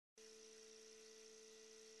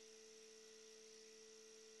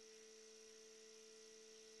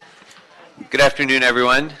Good afternoon,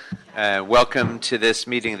 everyone. Welcome to this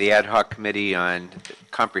meeting of the Ad Hoc Committee on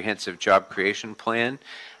Comprehensive Job Creation Plan.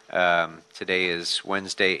 Today is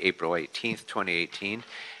Wednesday, April 18th, 2018.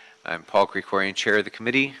 I'm Paul Krikorian, Chair of the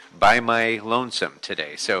committee, by my lonesome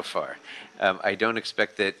today so far. I don't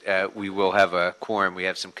expect that we will have a quorum. We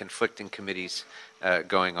have some conflicting committees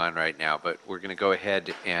going on right now, but we're going to go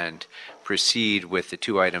ahead and proceed with the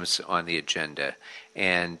two items on the agenda.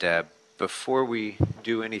 And before we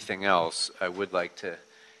do anything else, I would like to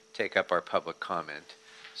take up our public comment.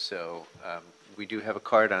 So we do have a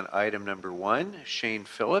card on item number 1, Shane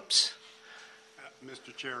Phillips.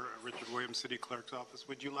 Mr. Chair, Richard Williams, City Clerk's Office.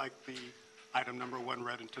 Would you like the item number 1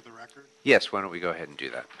 read into the record? Yes, why don't we go ahead and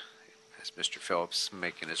do that, as Mr. Phillips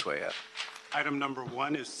making his way up. Item number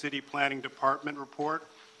 1 is City Planning Department report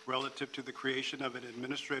relative to the creation of an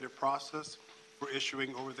administrative process for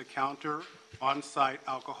issuing over-the-counter on-site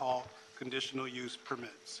alcohol conditional use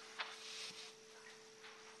permits.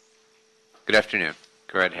 Good afternoon.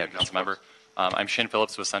 Go right ahead, Council Member. I'm Shane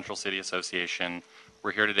Phillips with Central City Association.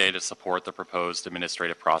 We're here today to support the proposed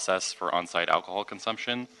administrative process for on-site alcohol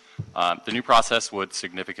consumption. The new process would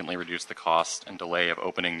significantly reduce the cost and delay of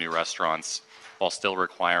opening new restaurants while still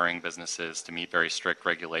requiring businesses to meet very strict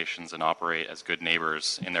regulations and operate as good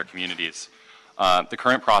neighbors in their communities. The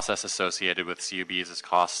current process associated with CUBs is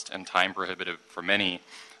cost and time prohibitive for many,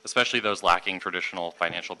 especially those lacking traditional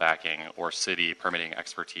financial backing or city permitting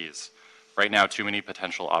expertise. Right now, too many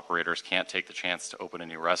potential operators can't take the chance to open a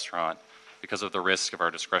new restaurant because of the risk of our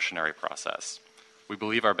discretionary process. We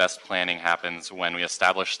believe our best planning happens when we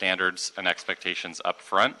establish standards and expectations up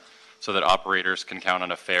front so that operators can count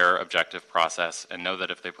on a fair, objective process and know that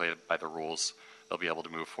if they play by the rules, they'll be able to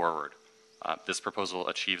move forward. This proposal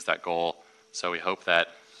achieves that goal, so we hope that,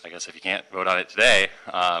 I guess if you can't vote on it today,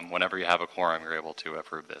 whenever you have a quorum, you're able to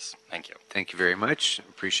approve this. Thank you. Thank you very much.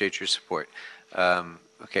 Appreciate your support.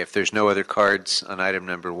 Okay, if there's no other cards on item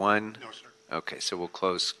number 1. No, sir. Okay, so we'll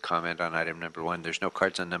close comment on item number 1. There's no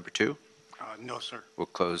cards on number 2? No, sir. We'll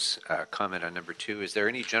close comment on number 2. Is there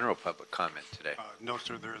any general public comment today? No,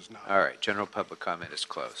 sir, there is not. All right, general public comment is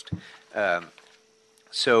closed.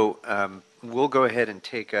 We'll go ahead and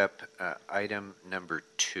take up item number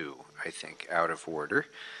 2, I think, out of order.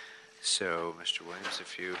 So, Mr. Williams,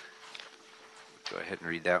 if you would go ahead and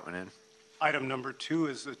read that one in. Item number 2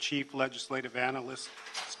 is the Chief Legislative Analyst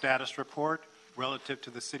Status Report relative to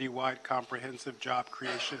the citywide comprehensive job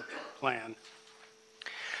creation plan.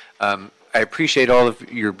 I appreciate all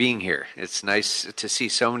of your being here. It's nice to see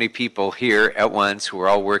so many people here at once who are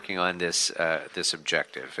all working on this this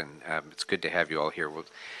objective, and it's good to have you all here. We'll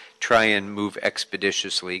try and move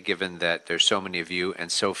expeditiously, given that there's so many of you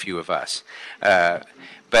and so few of us.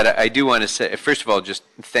 But I do want to say, first of all, just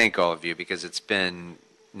thank all of you, because it's been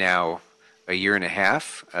now a year and a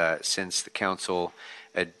half since the council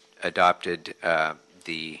adopted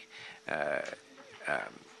the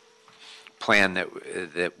plan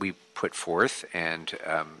that we put forth, and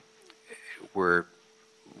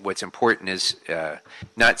what's important is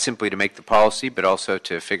not simply to make the policy, but also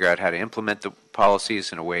to figure out how to implement the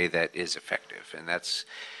policies in a way that is effective, and that's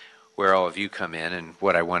where all of you come in, and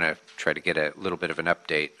what I want to try to get a little bit of an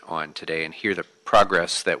update on today, and hear the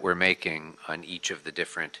progress that we're making on each of the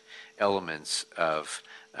different elements of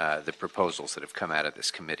the proposals that have come out of this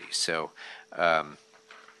committee. So why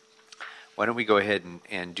don't we go ahead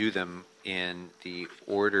and do them in the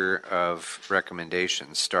order of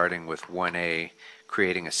recommendations, starting with 1A,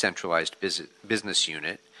 creating a centralized business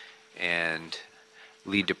unit, and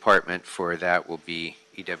lead department for that will be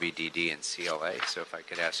EWDD and CLA. So if I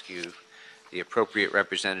could ask you, the appropriate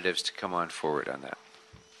representatives, to come on forward on that.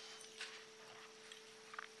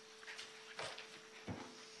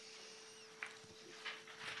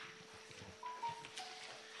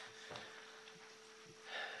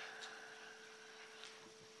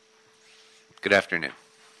 Good afternoon.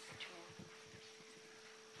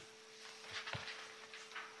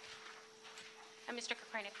 Mr.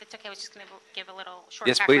 Krikorian, if it's okay, I was just going to give a little short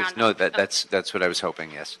Yes, background. please. No, that's what I was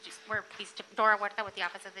hoping, yes. We're pleased to, Dora Huerta with the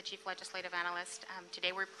Office of the Chief Legislative Analyst.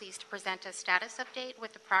 Today we're pleased to present a status update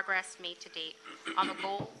with the progress made to date on the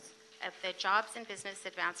goals of the Jobs and Business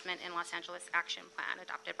Advancement in Los Angeles Action Plan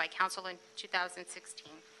adopted by Council in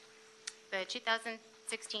 2016. The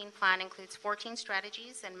 2016 plan includes 14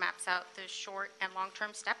 strategies and maps out the short and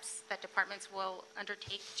long-term steps that departments will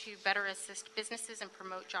undertake to better assist businesses and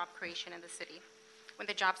promote job creation in the city. When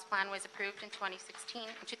the jobs plan was approved in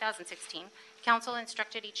 2016, Council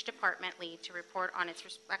instructed each department lead to report on its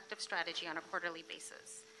respective strategy on a quarterly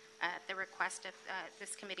basis. At the request of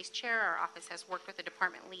this committee's chair, our office has worked with the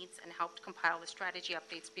department leads and helped compile the strategy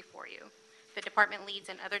updates before you. The department leads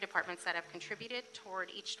and other departments that have contributed toward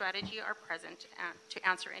each strategy are present to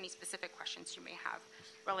answer any specific questions you may have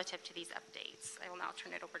relative to these updates. I will now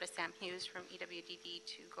turn it over to Sam Hughes from EWDD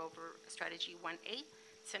to go over strategy 1A,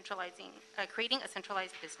 creating a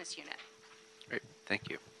centralized business unit. Great, thank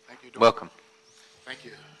you. Thank you, Dora. Welcome. Thank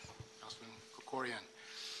you, Councilman Kokorian.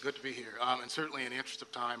 Good to be here. And certainly in the interest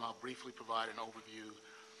of time, I'll briefly provide an overview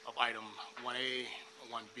of item 1A,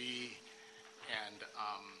 1B, and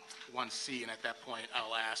 1C. And at that point,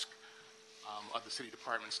 I'll ask other city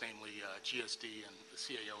departments, namely GSD and the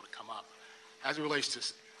CAO, to come up. As it relates to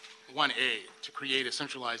 1A, to create a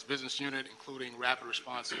centralized business unit, including rapid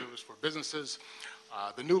response service for businesses,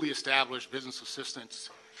 the newly established business assistance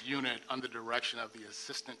unit under the direction of the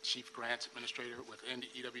Assistant Chief Grants Administrator within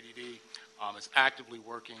EWDD is actively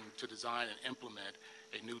working to design and implement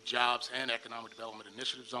a new Jobs and Economic Development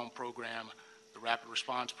Initiative Zone program, the Rapid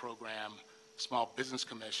Response Program, Small Business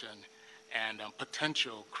Commission, and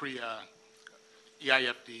potential CREA,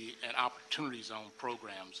 EIFD, and Opportunity Zone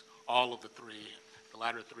programs, all of the three, the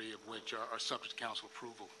latter three of which are subject to council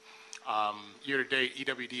approval. Year to date,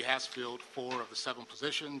 EWD has filled 4 of the 7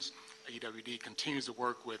 positions. EWD continues to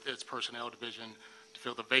work with its personnel division to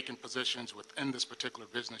fill the vacant positions within this particular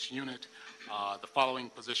business unit. The following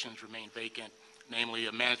positions remain vacant, namely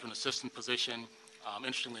a management assistant position.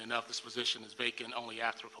 Interestingly enough, this position is vacant only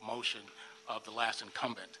after a promotion of the last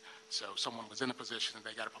incumbent. So someone was in a position and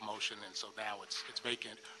they got a promotion, and so now it's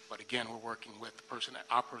vacant. But again, we're working with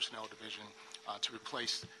our personnel division to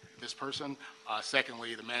replace this person.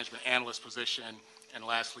 Secondly, the management analyst position, and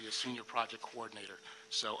lastly, a senior project coordinator.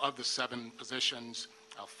 So of the 7 positions,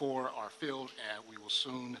 4 are filled, and we will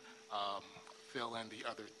soon fill in the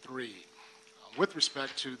other 3. With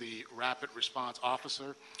respect to the Rapid Response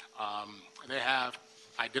Officer, they have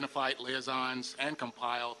identified liaisons and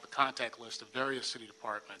compiled the contact list of various city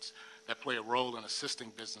departments that play a role in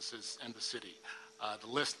assisting businesses in the city. The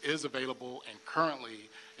list is available and currently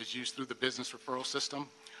is used through the business referral system.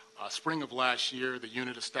 Spring of last year, the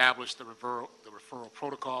unit established the referral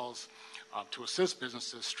protocols to assist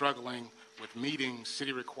businesses struggling with meeting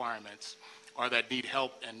city requirements or that need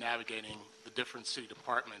help in navigating the different city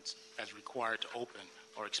departments as required to open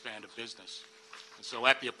or expand a business. And so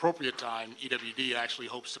at the appropriate time, EWD actually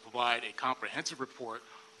hopes to provide a comprehensive report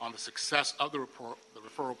on the success of the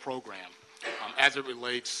referral program as it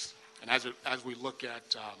relates and as we look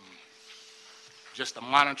at just the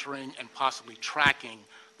monitoring and possibly tracking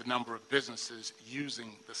the number of businesses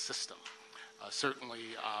using the system.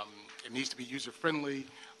 Certainly, it needs to be user-friendly.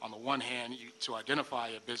 On the one hand, to identify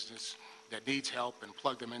a business that needs help and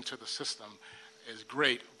plug them into the system is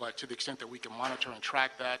great, but to the extent that we can monitor and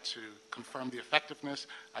track that to confirm the effectiveness,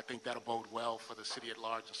 I think that'll bode well for the city at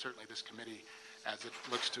large and certainly this committee as it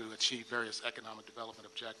looks to achieve various economic development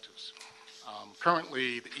objectives.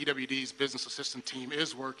 Currently, the EWD's business assistant team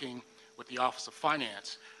is working with the Office of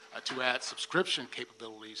Finance to add subscription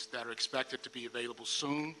capabilities that are expected to be available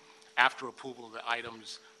soon after approval of the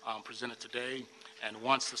items presented today. And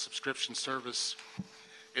once the subscription service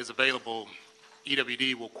is available,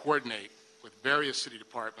 EWD will coordinate with various city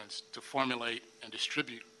departments to formulate and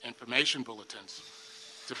distribute information bulletins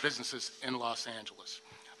to businesses in Los Angeles.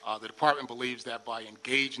 The department believes that by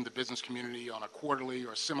engaging the business community on a quarterly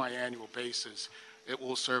or semi-annual basis, it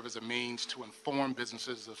will serve as a means to inform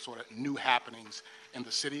businesses of sort of new happenings in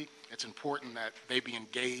the city. It's important that they be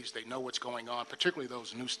engaged, they know what's going on, particularly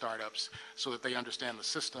those new startups, so that they understand the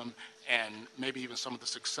system and maybe even some of the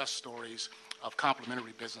success stories of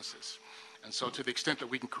complementary businesses. And so to the extent that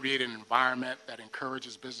we can create an environment that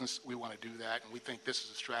encourages business, we want to do that, and we think this is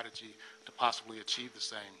a strategy to possibly achieve the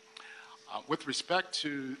same. With respect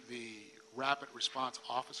to the Rapid Response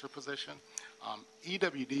Officer position,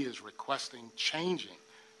 EWD is requesting changing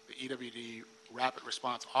the EWD Rapid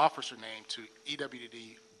Response Officer name to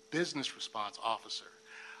EWD Business Response Officer.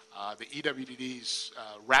 The EWDD's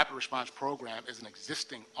Rapid Response Program is an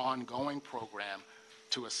existing ongoing program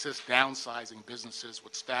to assist downsizing businesses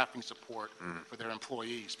with staffing support for their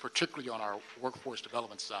employees, particularly on our workforce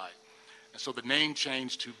development side. And so the name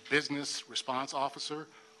change to Business Response Officer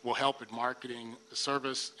will help in marketing the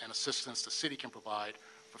service and assistance the city can provide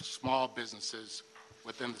for small businesses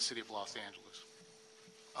within the city of Los Angeles.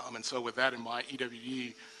 And so with that in mind,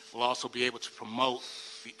 EWD will also be able to promote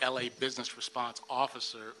the LA Business Response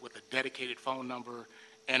Officer with a dedicated phone number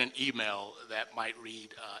and an email that might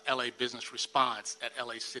read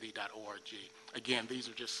labusinessresponse@lacity.org. Again, these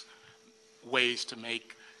are just ways to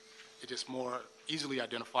make it just more easily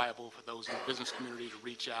identifiable for those in the business community to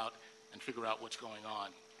reach out and figure out what's going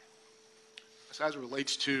on. So as it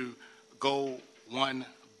relates to Goal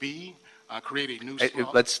 1B, create a new Hey,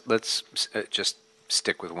 small... Let's just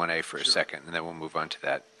stick with 1A for a second, and then we'll move on to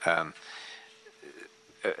that.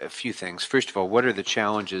 A few things. First of all, what are the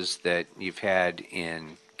challenges that you've had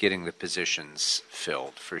in getting the positions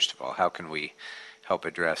filled? First of all, how can we help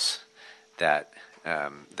address that,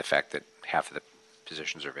 the fact that half of the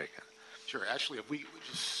positions are vacant? Sure. Actually, if we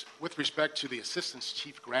just, with respect to the Assistant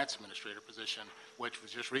Chief Grants Administrator position, which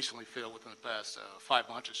was just recently filled within the past 5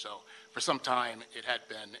 months or so, for some time it had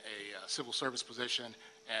been a civil service position,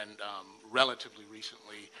 and relatively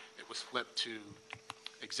recently it was flipped to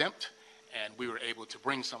exempt, and we were able to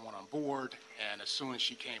bring someone on board, and as soon as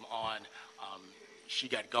she came on, she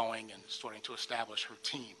got going and starting to establish her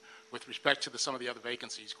team. With respect to some of the other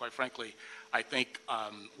vacancies, quite frankly, I think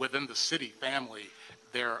within the city family,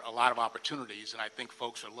 there are a lot of opportunities, and I think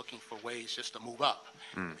folks are looking for ways just to move up.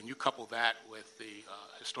 And you couple that with the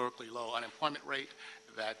historically low unemployment rate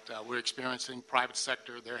that we're experiencing, private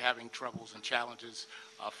sector, they're having troubles and challenges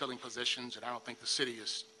filling positions, and I don't think the city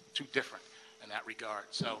is too different in that regard.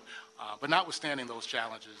 So, but notwithstanding those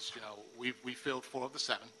challenges, you know, we filled 4 of the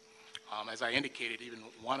 7. As I indicated, even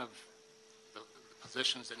one of the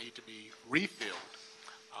positions that need to be refilled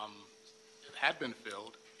had been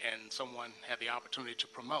filled, and someone had the opportunity to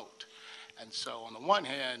promote. And so on the one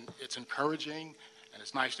hand, it's encouraging, and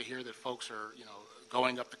it's nice to hear that folks are, you know,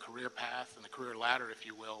 going up the career path and the career ladder, if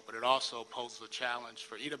you will, but it also poses a challenge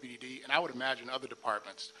for EWD, and I would imagine other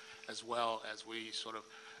departments as well, as we sort of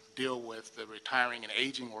deal with the retiring and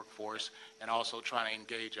aging workforce, and also trying to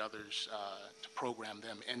engage others to program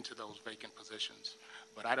them into those vacant positions.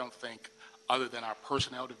 But I don't think, other than our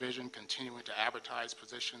personnel division continuing to advertise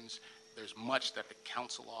positions, there's much that the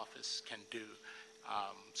council office can do.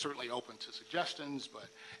 Certainly open to suggestions, but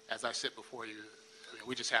as I sit before you, I mean,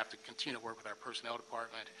 we just have to continue to work with our personnel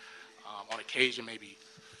department. On occasion, maybe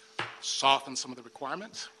soften some of the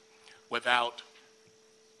requirements without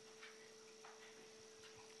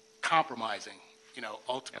compromising, you know,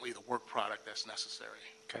 ultimately the work product that's necessary.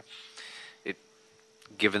 Okay.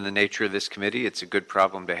 Given the nature of this committee, it's a good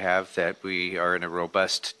problem to have that we are in a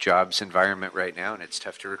robust jobs environment right now, and it's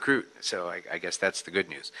tough to recruit. So I guess that's the good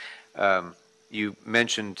news. You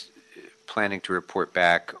mentioned planning to report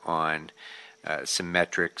back on some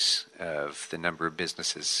metrics of the number of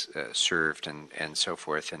businesses served and so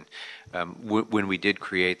forth. And when we did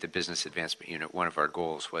create the Business Advancement Unit, one of our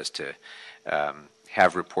goals was to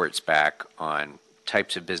have reports back on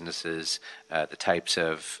types of businesses, the types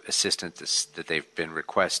of assistance that they've been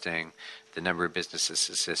requesting, the number of businesses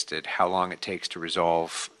assisted, how long it takes to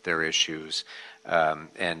resolve their issues,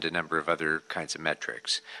 and a number of other kinds of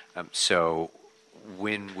metrics. So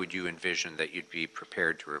when would you envision that you'd be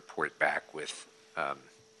prepared to report back with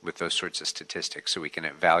those sorts of statistics so we can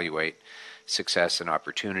evaluate success and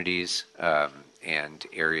opportunities and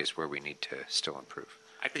areas where we need to still improve?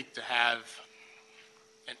 I think to have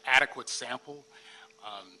an adequate sample,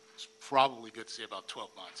 it's probably good to say about 12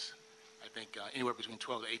 months. I think anywhere between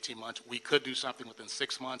 12 to 18 months. We could do something within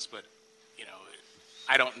 6 months, but, you know,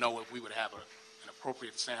 I don't know if we would have an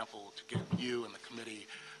appropriate sample to give you and the committee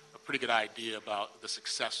a pretty good idea about the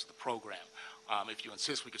success of the program. If you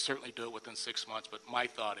insist, we could certainly do it within 6 months, but my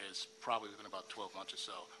thought is probably within about 12 months or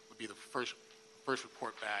so would be the first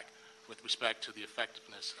report back with respect to the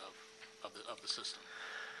effectiveness of the system.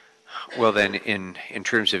 Well, then, in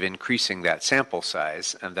terms of increasing that sample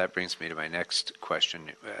size, and that brings me to my next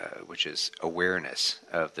question, which is awareness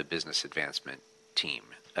of the business advancement team.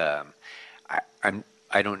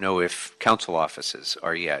 I don't know if council offices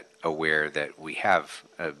are yet aware that we have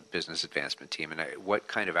a business advancement team, and what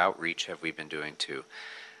kind of outreach have we been doing to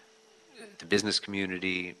the business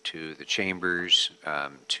community, to the chambers,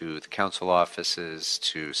 to the council offices,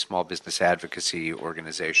 to small business advocacy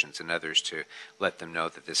organizations and others to let them know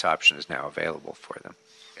that this option is now available for them?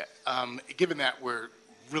 Given that we're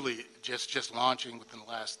really just launching within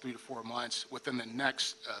the last 3 to 4 months, within the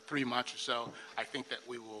next 3 months or so, I think that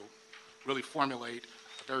we will really formulate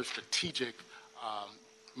a very strategic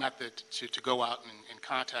method to go out and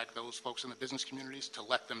contact those folks in the business communities to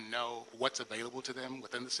let them know what's available to them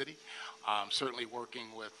within the city. Certainly working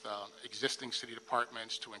with existing city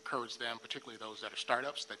departments to encourage them, particularly those that are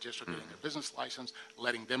startups that just are getting their business license,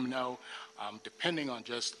 letting them know, depending on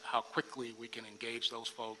just how quickly we can engage those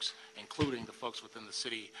folks, including the folks within the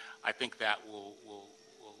city. I think that will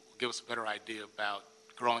give us a better idea about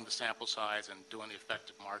growing the sample size and doing the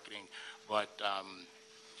effective marketing. But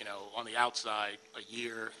you know, on the outside, a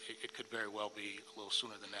year, it could very well be a little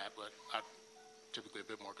sooner than that, but I'm typically a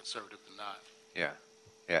bit more conservative than not.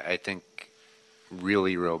 Yeah, I think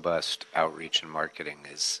really robust outreach and marketing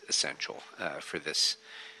is essential for this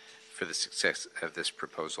for the success of this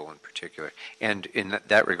proposal in particular. And in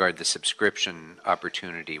that regard, the subscription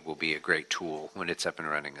opportunity will be a great tool when it's up and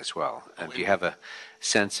running as well. Do you have a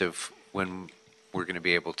sense of when we're going to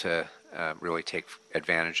be able to really take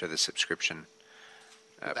advantage of the subscription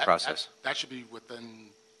process? That should be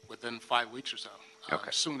within 5 weeks or so. Okay.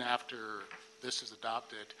 Soon after this is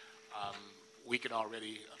adopted,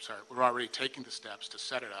 we're already taking the steps to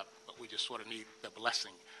set it up, but we just sort of need the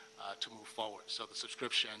blessing to move forward. So the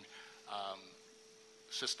subscription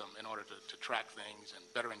system, in order to track things and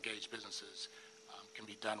better engage businesses, can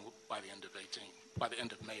be done by the end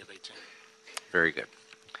of May of 18. Very good.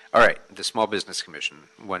 All right, the Small Business Commission,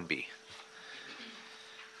 1B.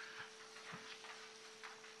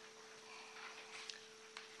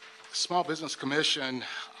 The Small Business Commission,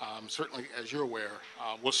 certainly as you're aware,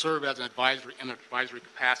 will serve as an advisory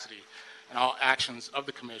capacity, and all actions of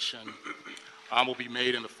the commission will be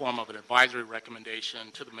made in the form of an advisory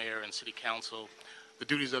recommendation to the mayor and city council. The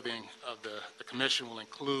duties of the commission will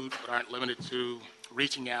include, but aren't limited to,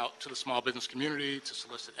 reaching out to the small business community to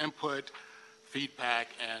solicit input, feedback,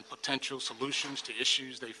 and potential solutions to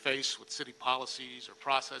issues they face with city policies or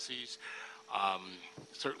processes,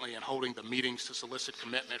 certainly in holding the meetings to solicit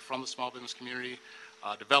commitment from the small business community,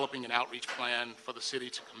 developing an outreach plan for the city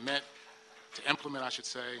to implement,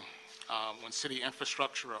 when city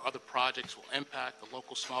infrastructure or other projects will impact the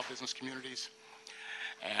local small business communities,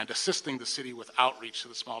 and assisting the city with outreach to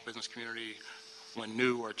the small business community when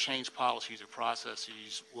new or changed policies or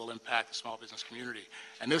processes will impact the small business community.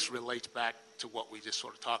 And this relates back to what we just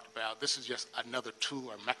sort of talked about. This is just another tool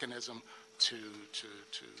or mechanism to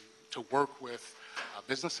work with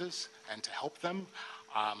businesses and to help them.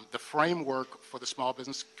 The framework for the Small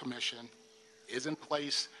Business Commission is in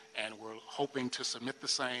place, and we're hoping to submit the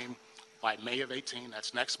same by May of 18,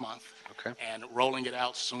 that's next month, Okay. and rolling it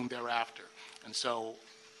out soon thereafter. And so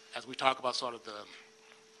as we talk about sort of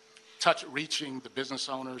reaching the business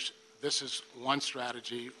owners, this is one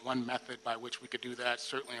strategy, one method by which we could do that,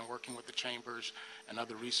 certainly in working with the chambers and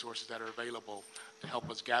other resources that are available to help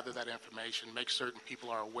us gather that information, make certain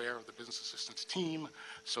people are aware of the business assistance team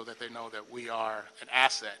so that they know that we are an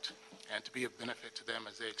asset and to be of benefit to them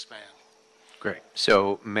as they expand. Great.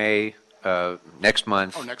 So May, next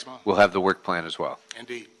month. Oh, next month. We'll have the work plan as well.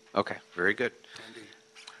 Indeed. Okay, very good. Indeed.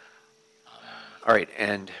 All right,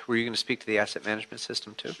 and were you going to speak to the asset management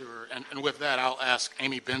system too? Sure. And with that, I'll ask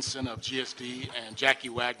Amy Benson of GSD and Jackie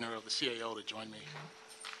Wagner of the CAO to join me.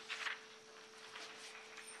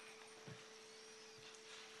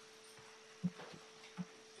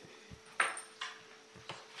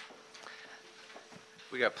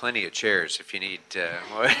 We got plenty of chairs if you need.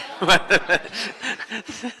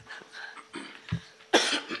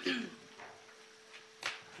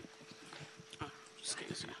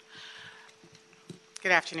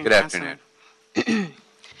 Good afternoon, Good afternoon. Councilman.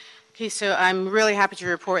 Okay, so I'm really happy to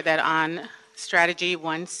report that on Strategy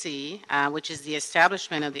 1C, which is the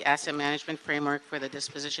establishment of the asset management framework for the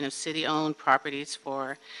disposition of city-owned properties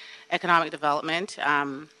for economic development,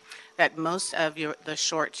 that most of the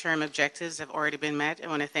short-term objectives have already been met. I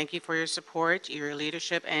want to thank you for your support, your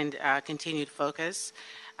leadership, and continued focus.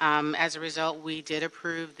 As a result, we did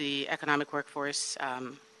approve the Economic Workforce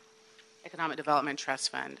Economic Development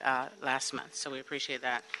Trust Fund last month, so we appreciate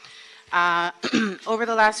that. Over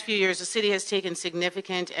the last few years, the city has taken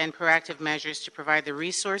significant and proactive measures to provide the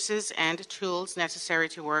resources and tools necessary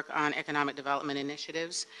to work on economic development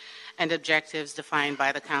initiatives and objectives defined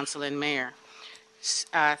by the council and mayor.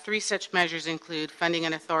 3 such measures include funding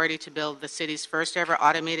an authority to build the city's first ever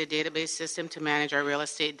automated database system to manage our real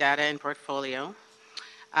estate data and portfolio.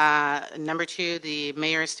 Number 2, the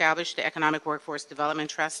mayor established the Economic Workforce Development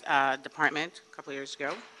Trust Department a couple years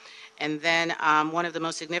ago. And then one of the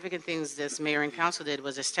most significant things this mayor and council did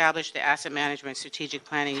was establish the Asset Management Strategic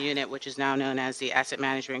Planning Unit, which is now known as the Asset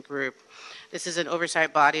Management Group. This is an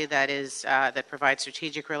oversight body that provides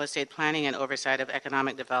strategic real estate planning and oversight of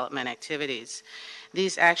economic development activities.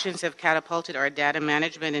 These actions have catapulted our data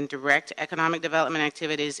management and direct economic development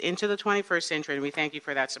activities into the 21st century, and we thank you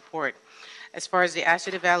for that support. As far as the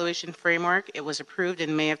asset evaluation framework, it was approved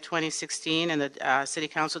in May of 2016, and the City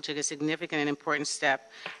Council took a significant and important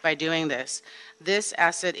step by doing this. This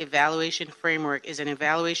asset evaluation framework is an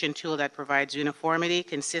evaluation tool that provides uniformity,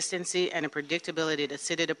 consistency, and a predictability to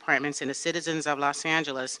city departments and the citizens of Los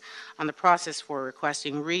Angeles on the process for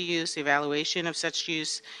requesting reuse, evaluation of such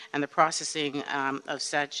use, and the processing of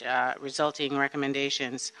such resulting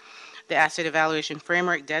recommendations. The Asset Evaluation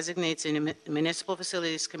Framework designates a Municipal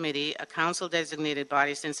Facilities Committee, a council-designated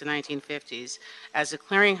body since the 1950s, as a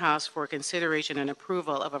clearinghouse for consideration and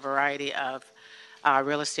approval of a variety of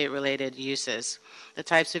real estate-related uses. The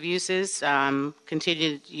types of uses,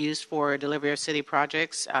 continued use for delivery of city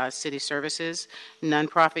projects, city services,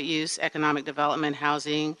 nonprofit use, economic development,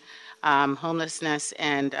 housing, homelessness,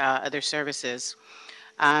 and other services.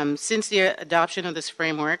 Since the adoption of this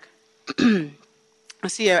framework, the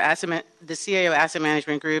CAO Asset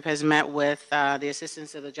Management Group has met with the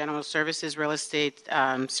assistance of the General Services Real Estate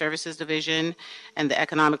Services Division and the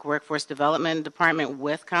Economic Workforce Development Department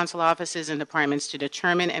with council offices and departments to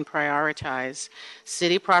determine and prioritize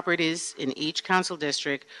city properties in each council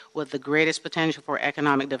district with the greatest potential for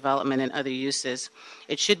economic development and other uses.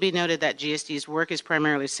 It should be noted that GSD's work is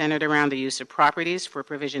primarily centered around the use of properties for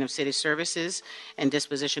provision of city services and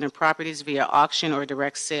disposition of properties via auction or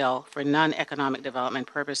direct sale for non-economic development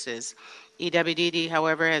purposes. EWDD,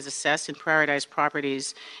 however, has assessed and prioritized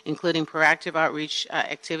properties, including proactive outreach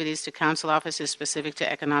activities to council offices specific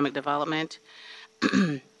to economic development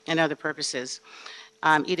and other purposes.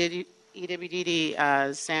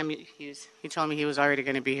 EWDD, Sam Hughes, he told me he was already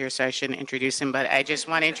going to be here, so I shouldn't introduce him, but I just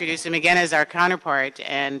want to introduce him again as our counterpart,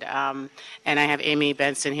 and I have Amy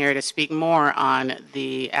Benson here to speak more on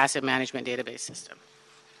the asset management database system.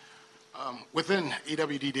 Within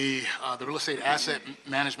EWDD, the Real Estate Asset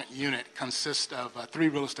Management Unit consists of 3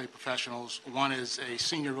 real estate professionals. One is a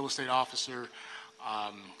senior real estate officer,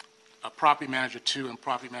 a property manager 2, and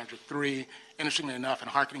property manager 3. Interestingly enough,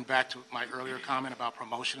 and harkening back to my earlier comment about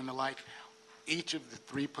promotion and the like, each of the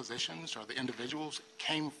 3 positions or the individuals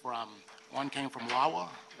one came from LAWA,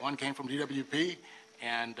 one came from DWP,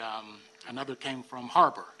 and another came from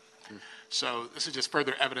Harbor. So this is just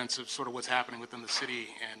further evidence of sort of what's happening within the city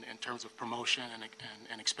and in terms of promotion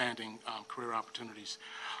and expanding career opportunities.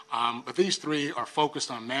 But these 3 are focused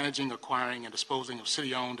on managing, acquiring, and disposing of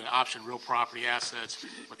city-owned and option real property assets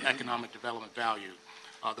with economic development value.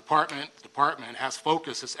 The department has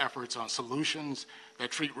focused its efforts on solutions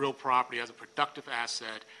that treat real property as a productive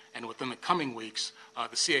asset, and within the coming weeks,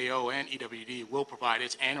 the CAO and EWD will provide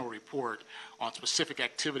its annual report on specific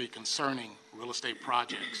activity concerning real estate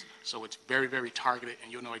projects. So it's very, very targeted,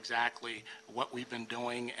 and you'll know exactly what we've been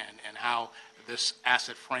doing and how this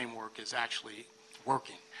asset framework is actually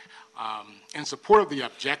working. In support of the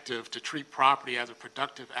objective to treat property as a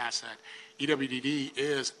productive asset, EWDD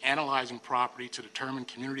is analyzing property to determine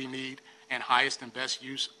community need and highest and best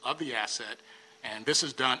use of the asset, and this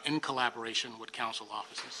is done in collaboration with council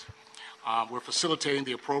offices. We're facilitating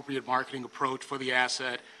the appropriate marketing approach for the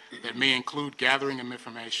asset that may include gathering of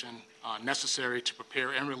information necessary to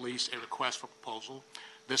prepare and release a request for proposal.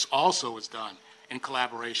 This also is done in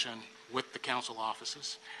collaboration with the council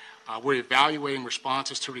offices. We're evaluating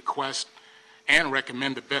responses to requests and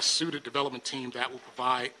recommend the best suited development team that will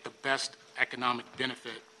provide the best economic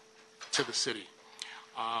benefit to the city.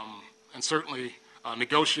 And certainly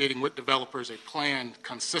negotiating with developers a plan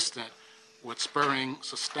consistent with spurring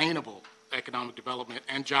sustainable economic development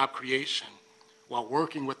and job creation while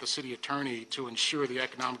working with the city attorney to ensure the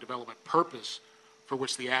economic development purpose for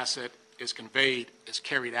which the asset is conveyed is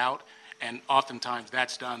carried out. And oftentimes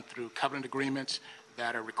that's done through covenant agreements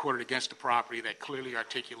that are recorded against the property that clearly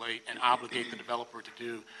articulate and obligate the developer to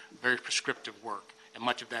do very prescriptive work. And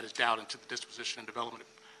much of that is down into the disposition and development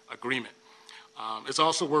agreement. It's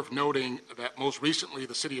also worth noting that most recently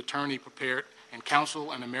the city attorney prepared and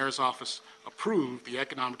council and the mayor's office approved the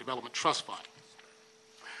Economic Development Trust Fund.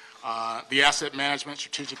 The Asset Management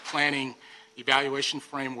Strategic Planning Evaluation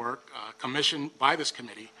Framework commissioned by this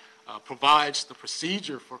committee provides the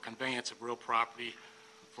procedure for conveyance of real property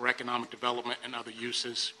for economic development and other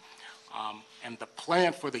uses. And the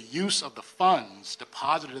plan for the use of the funds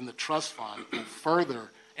deposited in the trust fund will further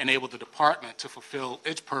enable the department to fulfill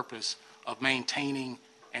its purpose of maintaining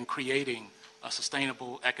and creating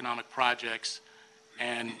sustainable economic projects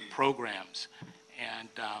and programs. And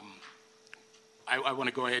I want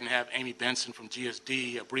to go ahead and have Amy Benson from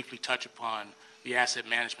GSD briefly touch upon the asset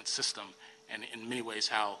management system and in many ways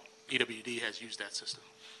how EWD has used that system.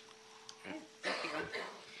 Thank you.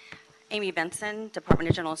 Amy Benson, Department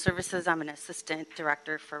of General Services. I'm an Assistant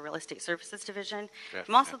Director for Real Estate Services Division.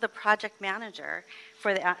 I'm also the project manager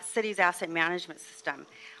for the city's asset management system,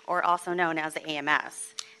 or also known as the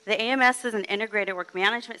AMS. The AMS is an integrated work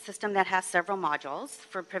management system that has several modules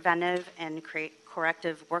for preventive and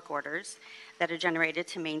corrective work orders that are generated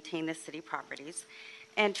to maintain the city properties,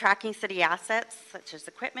 and tracking city assets such as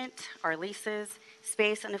equipment, our leases,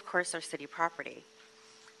 space, and of course our city property.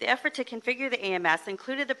 The effort to configure the AMS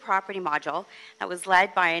included the property module that was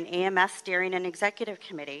led by an AMS steering and executive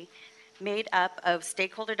committee made up of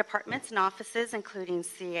stakeholder departments and offices including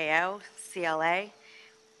CAO, CLA,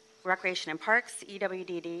 Recreation and Parks,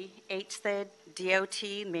 EWDD, HCID,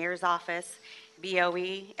 DOT, Mayor's Office,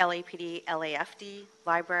 BOE, LAPD, LAFD,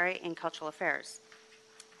 Library, and Cultural Affairs.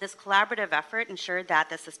 This collaborative effort ensured that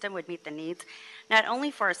the system would meet the needs not only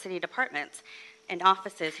for our city departments and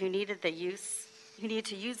offices who needed to use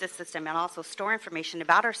this system and also store information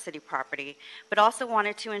about our city property, but also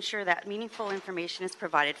wanted to ensure that meaningful information is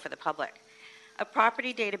provided for the public. A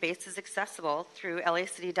property database is accessible through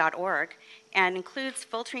lacity.org and includes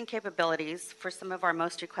filtering capabilities for some of our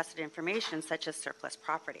most requested information, such as surplus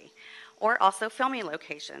property, or also filming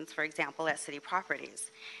locations, for example, at city properties.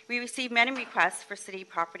 We receive many requests for city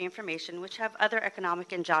property information, which have other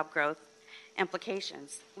economic and job growth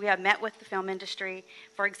implications. We have met with the film industry,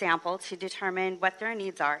 for example, to determine what their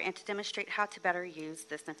needs are and to demonstrate how to better use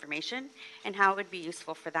this information and how it would be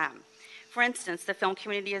useful for them. For instance, the film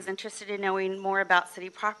community is interested in knowing more about city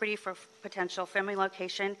property for potential filming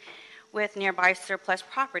location with nearby surplus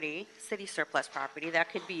property, city surplus property, that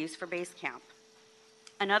could be used for base camp.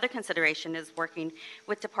 Another consideration is working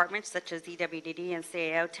with departments such as EWDD and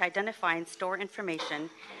CAO to identify and store information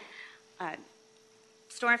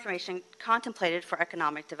contemplated for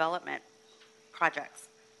economic development projects.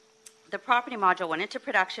 The property module went into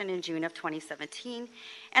production in June of 2017,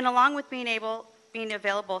 and along with being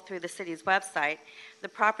available through the city's website, the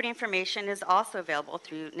property information is also available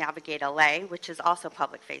through Navigate LA, which is also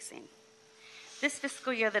public-facing. This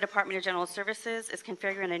fiscal year, the Department of General Services is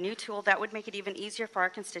configuring a new tool that would make it even easier for our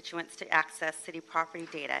constituents to access city property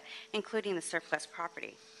data, including the surplus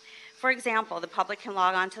property. For example, the public can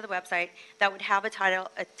log on to the website that would have a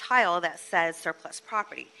tile that says surplus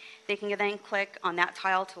property. They can then click on that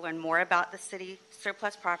tile to learn more about the city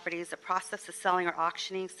surplus properties, the process of selling or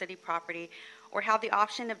auctioning city property, or have the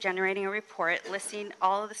option of generating a report listing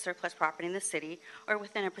all of the surplus property in the city or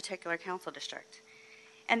within a particular council district.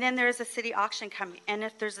 And then there is a city auction coming, and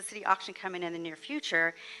if there's a city auction coming in the near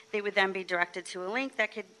future, they would then be directed to a link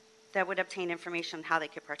that would obtain information on how they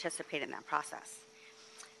could participate in that process.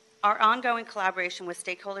 Our ongoing collaboration with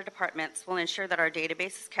stakeholder departments will ensure that our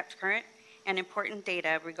database is kept current and important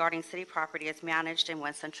data regarding city property is managed in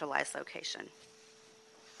one centralized location.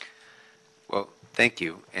 Well, thank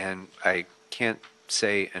you. And I can't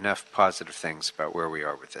say enough positive things about where we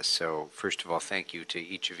are with this. So first of all, thank you to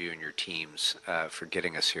each of you and your teams for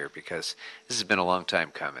getting us here, because this has been a long time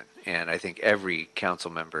coming. And I think every council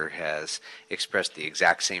member has expressed the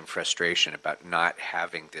exact same frustration about not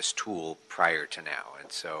having this tool prior to now. And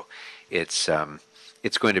so it's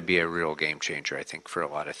going to be a real game changer, I think, for a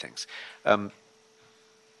lot of things.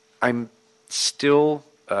 I'm still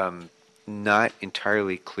not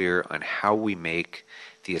entirely clear on how we make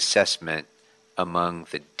the assessment among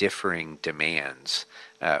the differing demands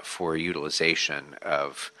for utilization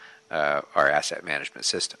of our asset management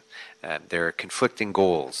system. There are conflicting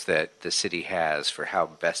goals that the city has for how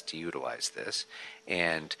best to utilize this,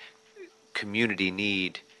 and community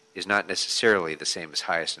need is not necessarily the same as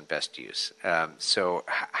highest and best use. So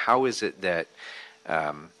how is it that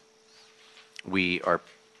we are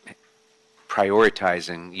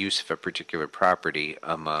prioritizing use of a particular property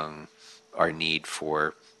among our need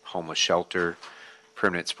for homeless shelter,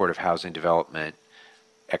 permanent supportive housing development,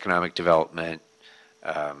 economic development,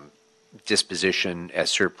 disposition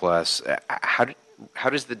as surplus? How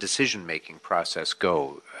does the decision-making process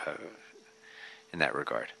go in that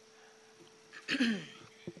regard?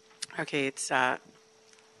 Okay,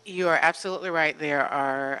 you are absolutely right. There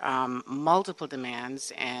are multiple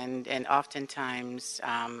demands and oftentimes,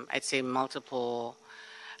 I'd say multiple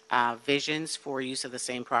visions for use of the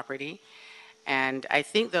same property. And I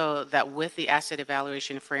think, though, that with the asset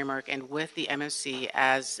evaluation framework and with the MFC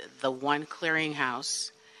as the one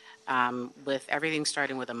clearinghouse, with everything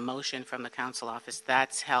starting with a motion from the council office,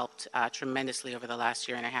 that's helped tremendously over the last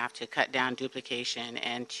year and a half to cut down duplication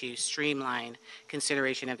and to streamline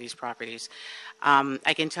consideration of these properties.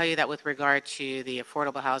 I can tell you that with regard to the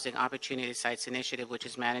Affordable Housing Opportunity Sites Initiative, which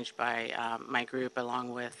is managed by my group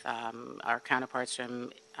along with our counterparts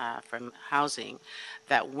from housing,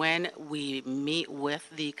 that when we meet with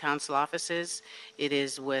the council offices, it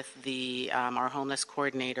is with our homeless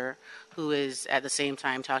coordinator, who is at the same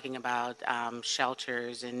time talking about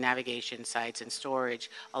shelters and navigation sites and storage,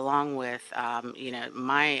 along with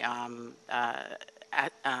my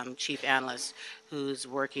chief analyst, who's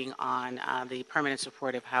working on the permanent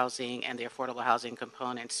supportive housing and the affordable housing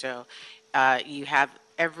component. So you have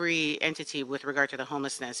every entity with regard to the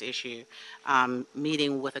homelessness issue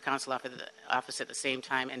meeting with the council office at the same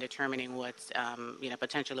time and determining what's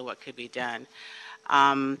potentially what could be done.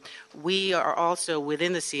 We are also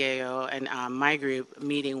within the CAO and my group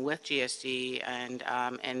meeting with GSD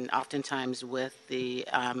and oftentimes with the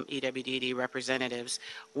EWDD representatives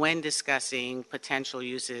when discussing potential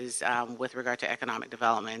uses with regard to economic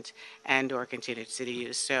development and or continued city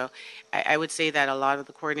use. So I would say that a lot of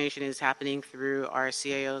the coordination is happening through our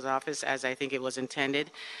CAO's office as I think it was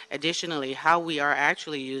intended. Additionally, how we are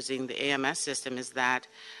actually using the AMS system is that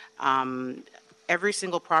every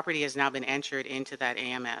single property has now been entered into that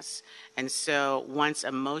AMS. And so once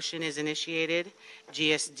a motion is initiated,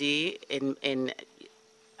 GSD in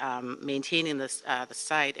maintaining the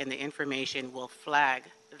site and the information will flag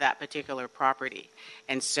that particular property.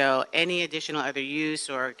 And so any additional other use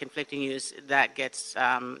or conflicting use, that gets,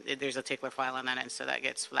 there's a tickler file on that, and so that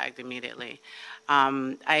gets flagged immediately.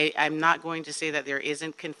 I'm not going to say that there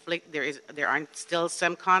isn't conflict. There aren't still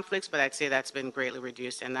some conflicts, but I'd say that's been greatly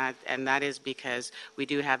reduced, and that is because we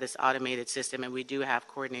do have this automated system, and we do have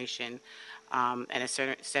coordination and a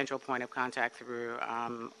central point of contact through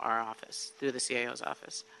our office, through the CAO's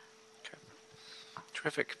office. Okay.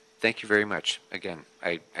 Terrific. Thank you very much. Again,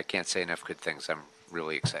 I can't say enough good things. I'm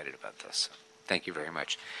really excited about this. Thank you very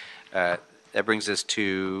much. That brings us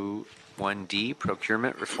to 1D,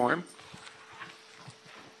 procurement reform.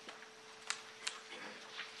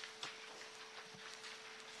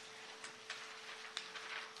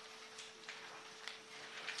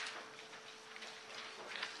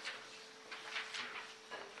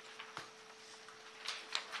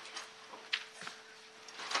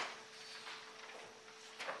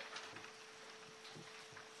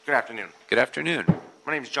 Good afternoon. Good afternoon.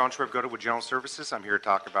 My name is John Trevgoda with General Services. I'm here to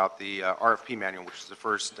talk about the RFP manual, which is the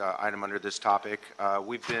first item under this topic.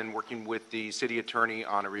 We've been working with the city attorney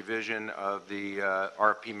on a revision of the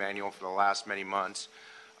RFP manual for the last many months.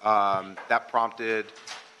 That prompted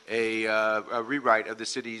a rewrite of the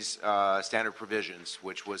city's standard provisions,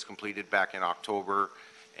 which was completed back in October,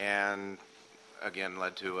 and again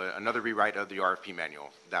led to another rewrite of the RFP manual.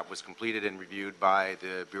 That was completed and reviewed by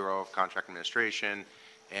the Bureau of Contract Administration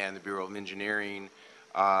and the Bureau of Engineering.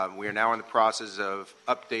 We are now in the process of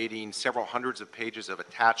updating several hundreds of pages of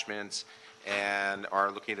attachments and are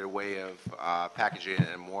looking at a way of packaging it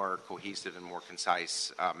in a more cohesive and more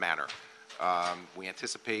concise manner. We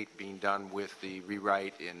anticipate being done with the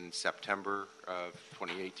rewrite in September of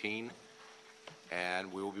 2018,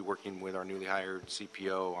 and we will be working with our newly hired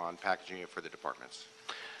CPO on packaging it for the departments.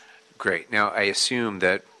 Great. Now, I assume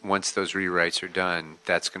that once those rewrites are done,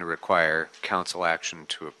 that's going to require council action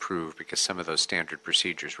to approve because some of those standard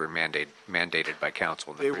procedures were mandated by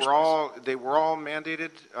council. They were all mandated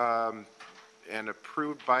and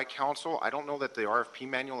approved by council. I don't know that the RFP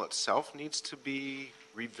manual itself needs to be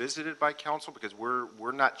revisited by council because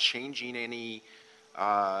we're not changing any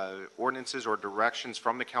ordinances or directions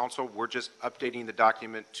from the council. We're just updating the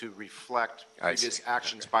document to reflect previous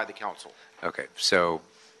actions by the council. Okay. So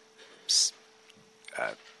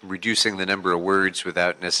reducing the number of words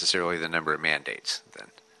without necessarily the number of mandates, then.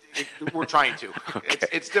 We're trying to. Okay.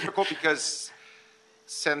 It's difficult because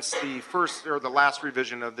since the first or the last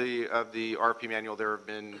revision of the RFP manual, there have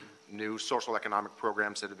been new social economic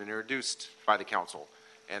programs that have been introduced by the council,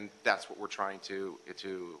 and that's what we're trying to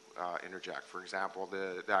interject. For example,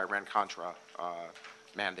 the Iran-Contra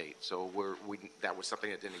mandate. So that was something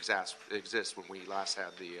that didn't exist when we last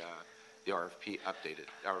had the RFP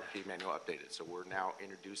manual updated. So we're now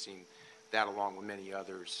introducing that along with many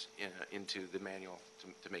others into the manual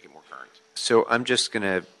to make it more current. So I'm just going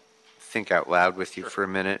to think out loud with you for a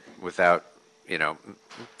minute without,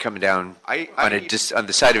 coming down on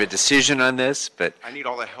the side of a decision on this, but I need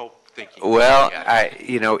all the help thinking. Well,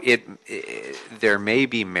 there may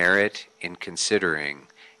be merit in considering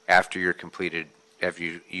after you've completed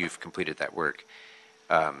that work,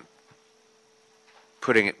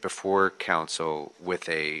 putting it before council with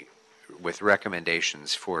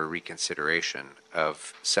recommendations for reconsideration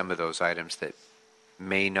of some of those items that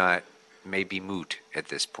may be moot at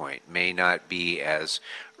this point, may not be as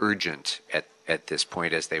urgent at this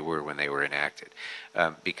point as they were when they were enacted.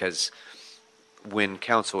 Because when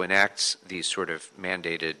council enacts these sort of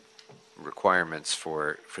mandated requirements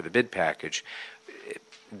for the bid package,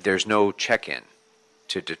 there's no check-in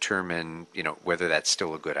to determine, whether that's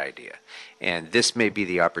still a good idea. And this may be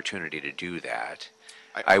the opportunity to do that.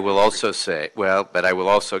 I will also say, but I will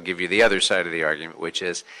also give you the other side of the argument, which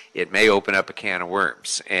is it may open up a can of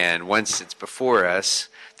worms. And once it's before us,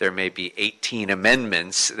 there may be 18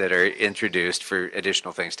 amendments that are introduced for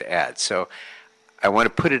additional things to add. So I want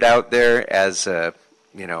to put it out there as a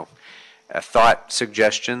thought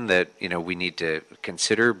suggestion that, we need to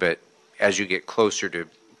consider, but as you get closer to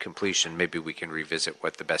completion, maybe we can revisit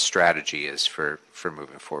what the best strategy is for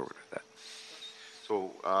moving forward with that.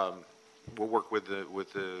 So we'll work with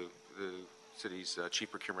the city's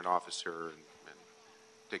chief procurement officer and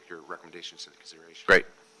take your recommendations into consideration. Great.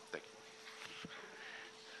 Thank you.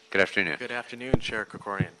 Good afternoon. Good afternoon, Chair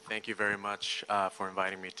Krikorian. Thank you very much for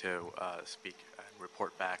inviting me to speak and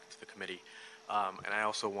report back to the committee. And I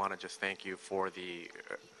also want to just thank you for the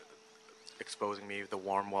exposing me, the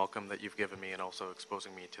warm welcome that you've given me, and also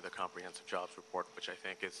exposing me to the comprehensive jobs report, which I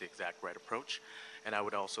think is the exact right approach. And I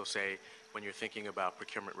would also say, when you're thinking about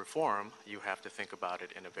procurement reform, you have to think about it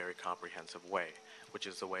in a very comprehensive way, which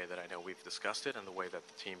is the way that I know we've discussed it and the way that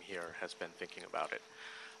the team here has been thinking about it.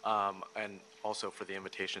 And also for the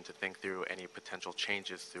invitation to think through any potential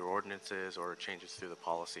changes through ordinances or changes through the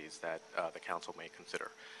policies that the council may consider.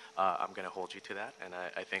 I'm going to hold you to that, and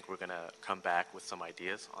I think we're going to come back with some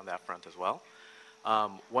ideas on that front as well.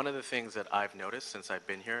 One of the things that I've noticed since I've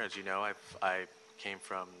been here, as you know, I came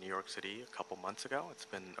from New York City a couple months ago. It's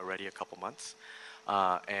been already a couple months.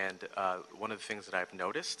 And one of the things that I've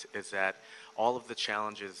noticed is that all of the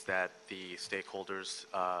challenges that the stakeholders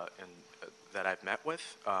that I've met with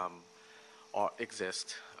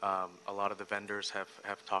exist. A lot of the vendors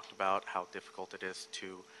have talked about how difficult it is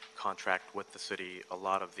to contract with the city, a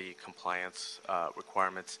lot of the compliance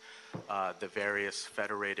requirements, the various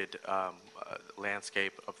federated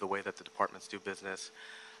landscape of the way that the departments do business.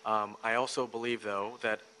 I also believe, though,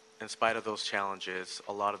 that in spite of those challenges,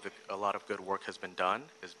 a lot of good work has been done,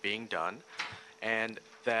 is being done, and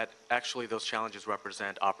that actually those challenges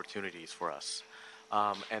represent opportunities for us.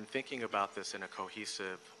 And thinking about this in a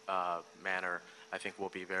cohesive manner, I think will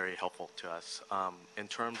be very helpful to us. In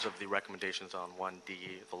terms of the recommendations on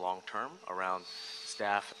 1D, the long term, around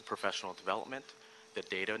staff and professional development, the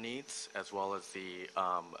data needs, as well as the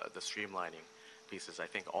streamlining pieces, I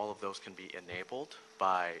think all of those can be enabled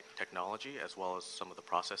by technology as well as some of the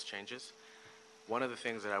process changes. One of the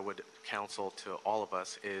things that I would counsel to all of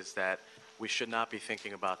us is that we should not be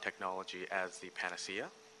thinking about technology as the panacea.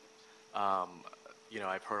 You know,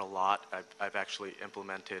 I've heard a lot. I've actually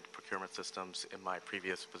implemented procurement systems in my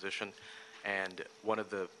previous position, and one of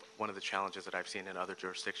the challenges that I've seen in other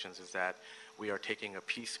jurisdictions is that we are taking a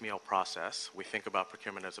piecemeal process. We think about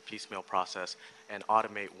procurement as a piecemeal process and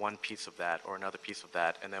automate one piece of that or another piece of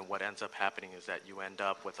that, and then what ends up happening is that you end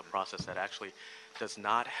up with a process that actually does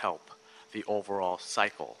not help the overall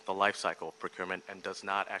cycle, the life cycle of procurement, and does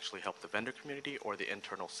not actually help the vendor community or the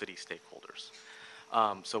internal city stakeholders.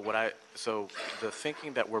 So the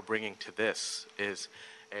thinking that we're bringing to this is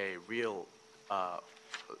a real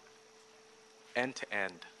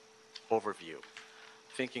end-to-end overview,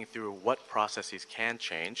 thinking through what processes can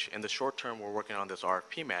change. In the short term, we're working on this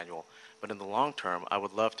RFP manual, but in the long term, I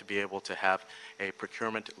would love to be able to have a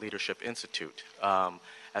Procurement Leadership Institute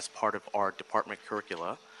as part of our department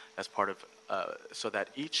curricula, as part of, so that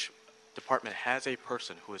each department has a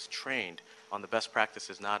person who is trained on the best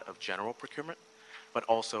practices, not of general procurement, but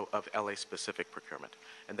also of LA-specific procurement.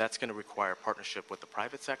 And that's going to require partnership with the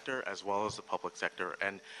private sector as well as the public sector,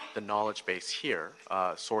 and the knowledge base here,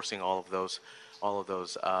 sourcing all of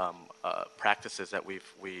those practices that we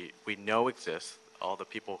know exist, all the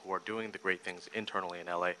people who are doing the great things internally in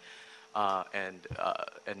LA,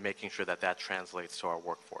 and making sure that translates to our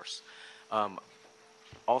workforce.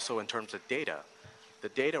 Also, in terms of data, the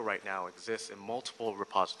data right now exists in multiple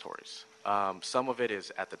repositories. Some of it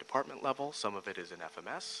is at the department level, some of it is in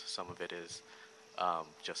FMS, some of it is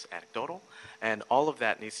just anecdotal, and all of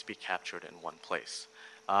that needs to be captured in one place.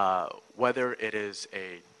 Whether it is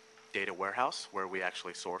a data warehouse where we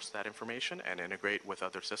actually source that information and integrate with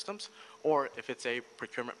other systems, or if it's a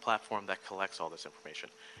procurement platform that collects all this information.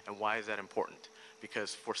 And why is that important?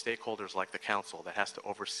 Because for stakeholders like the council that has to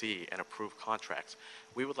oversee and approve contracts,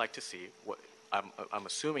 we would like to see what, I'm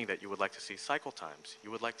assuming that you would like to see cycle times.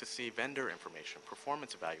 You would like to see vendor information,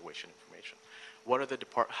 performance evaluation information.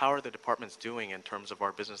 How are the departments doing in terms of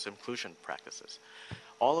our business inclusion practices?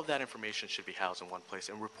 All of that information should be housed in one place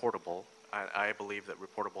and reportable. I believe that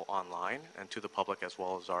reportable online and to the public as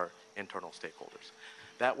well as our internal stakeholders.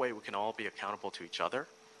 That way we can all be accountable to each other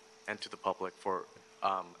and to the public for,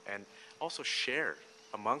 and also share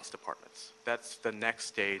amongst departments. That's the next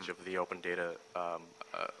stage of the open data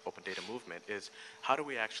movement, is how do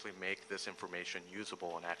we actually make this information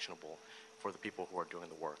usable and actionable for the people who are doing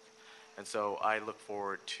the work. And so I look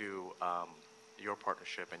forward to your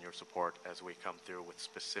partnership and your support as we come through with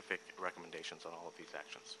specific recommendations on all of these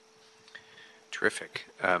actions. Terrific.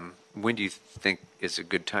 When do you think is a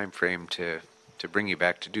good time frame to bring you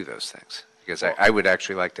back to do those things? Because I would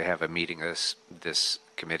actually like to have a meeting this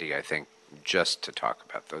committee, I think, just to talk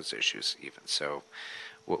about those issues even. So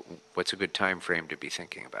what's a good time frame to be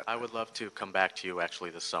thinking about I that? would love to come back to you actually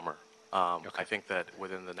this summer. I think that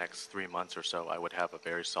within the next 3 months or so, I would have a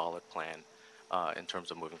very solid plan in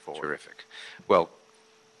terms of moving forward. Terrific. Well,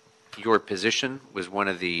 your position was one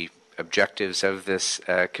of the objectives of this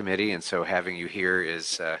committee, and so having you here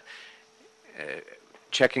is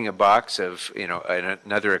checking a box of,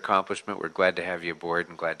 another accomplishment. We're glad to have you aboard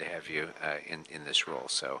and glad to have you in this role.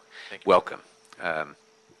 So Thank you. welcome.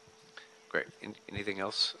 Great. Anything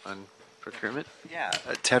else on procurement? Yeah,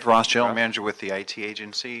 Ted Ross, General Manager with the IT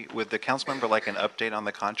agency. Would the council member like an update on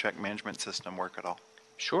the contract management system work at all?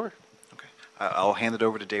 Sure. Okay. I'll hand it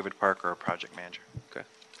over to David Parker, our project manager. Okay.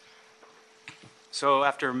 So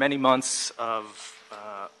after many months of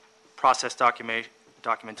process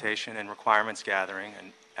documentation and requirements gathering,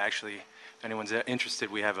 and actually, if anyone's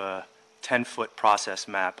interested, we have a 10-foot process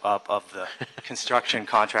map up of the construction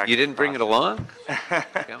contract. You didn't bring it along?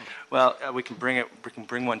 Well, we can bring it. We can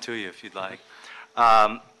bring one to you if you'd like.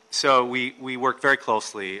 So we worked very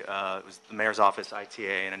closely. It was the mayor's office,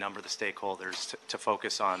 ITA, and a number of the stakeholders to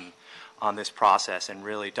focus on this process and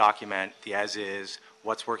really document the as-is,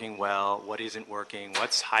 what's working well, what isn't working,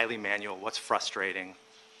 what's highly manual, what's frustrating,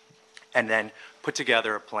 and then put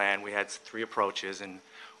together a plan. We had 3 approaches, and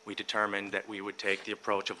we determined that we would take the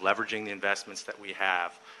approach of leveraging the investments that we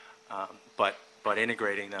have, but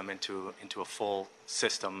integrating them into a full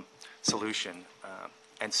system solution.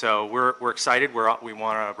 And so we're excited. We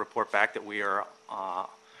want to report back that we are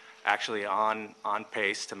actually on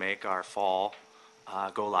pace to make our fall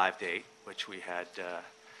go live date, which we had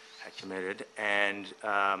committed. And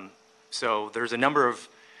so there's a number of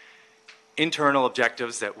internal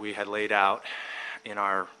objectives that we had laid out in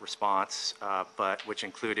our response, but which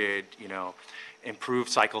included, improved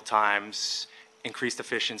cycle times, increased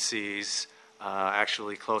efficiencies,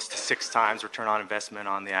 actually close to 6 times return on investment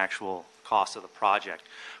on the actual cost of the project.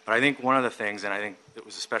 But I think one of the things, and I think it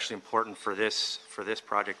was especially important for this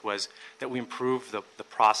project, was that we improved the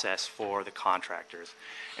process for the contractors.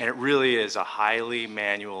 And it really is a highly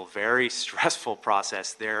manual, very stressful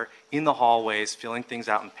process. They're in the hallways, filling things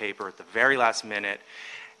out in paper at the very last minute,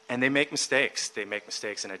 and they make mistakes. They make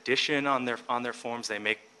mistakes in addition on their forms.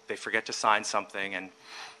 They forget to sign something, and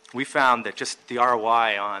we found that just the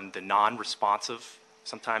ROI on the non-responsive,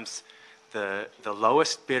 sometimes the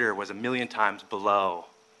lowest bidder was 1 million times below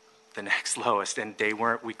the next lowest, and they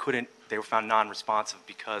were found non-responsive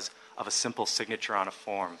because of a simple signature on a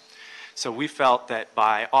form. So we felt that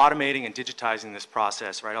by automating and digitizing this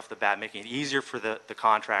process right off the bat, making it easier for the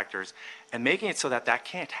contractors, and making it so that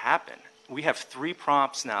can't happen. We have 3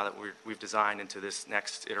 prompts now that we've designed into this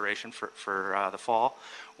next iteration for the fall,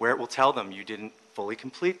 where it will tell them you didn't fully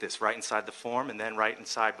complete this right inside the form, and then right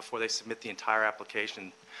inside before they submit the entire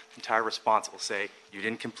application, the entire response will say, you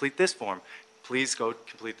didn't complete this form. Please go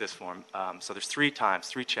complete this form. So there's 3 times,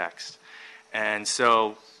 3 checks. And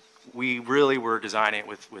so we really were designing it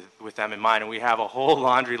with them in mind, and we have a whole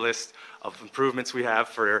laundry list of improvements we have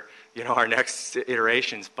for our next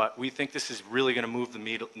iterations. But we think this is really going to move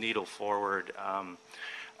the needle forward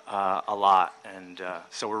a lot, and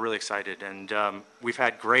so we're really excited. And we've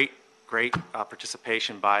had great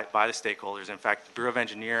participation by the stakeholders. In fact, the Bureau of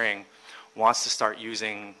Engineering wants to start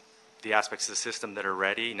using the aspects of the system that are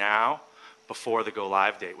ready now before the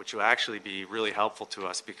go-live date, which will actually be really helpful to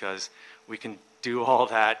us because we can do all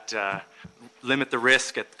that, limit the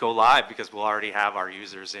risk at go-live because we'll already have our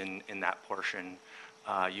users in that portion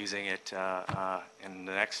using it in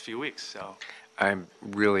the next few weeks. So I'm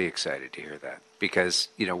really excited to hear that because,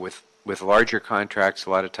 with larger contracts, a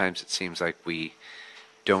lot of times it seems like we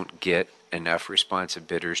don't get enough responsive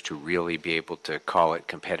bidders to really be able to call it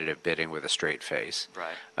competitive bidding with a straight face.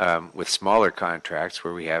 Right. With smaller contracts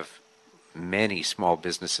where we have many small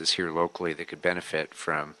businesses here locally that could benefit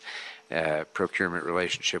from procurement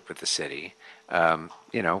relationship with the city,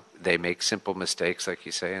 they make simple mistakes, like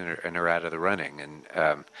you say, and are out of the running.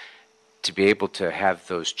 And to be able to have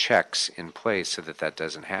those checks in place so that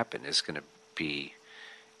doesn't happen is going to be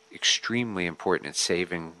extremely important in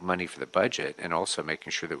saving money for the budget and also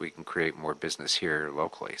making sure that we can create more business here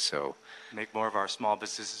locally. So make more of our small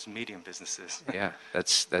businesses medium businesses. Yeah,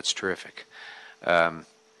 that's terrific. And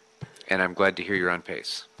I'm glad to hear you're on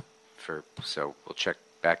pace. So we'll check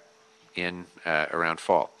back in around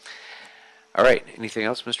fall. All right. Anything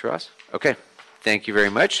else, Mr. Ross? Okay. Thank you very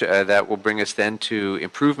much. That will bring us then to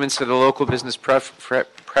improvements to the local business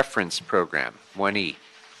preference program, 1E.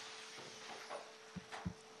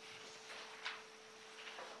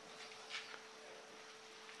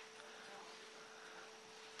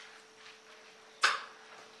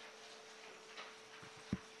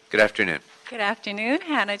 Good afternoon. Good afternoon.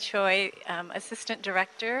 Hannah Choi, Assistant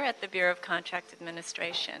Director at the Bureau of Contract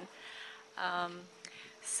Administration.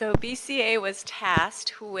 So BCA was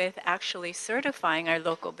tasked with actually certifying our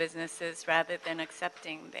local businesses rather than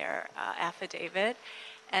accepting their affidavit.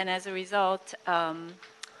 And as a result,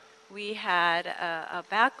 we had a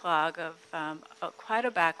backlog of, quite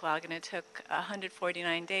a backlog, and it took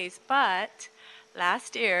 149 days. But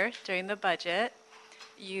last year, during the budget,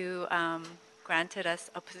 you granted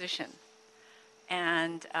us a position.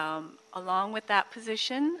 And along with that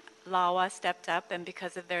position, LAWA stepped up, and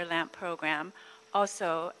because of their LAMP program,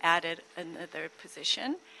 also added another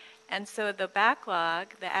position. And so the backlog,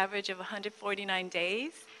 the average of 149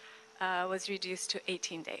 days, was reduced to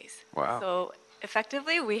 18 days. Wow. So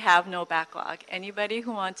effectively, we have no backlog. Anybody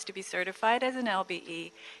who wants to be certified as an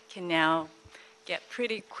LBE can now get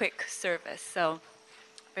pretty quick service. So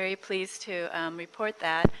very pleased to report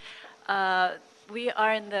that. We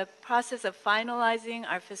are in the process of finalizing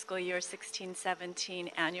our fiscal year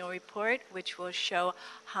 16-17 annual report, which will show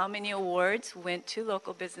how many awards went to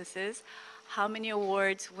local businesses, how many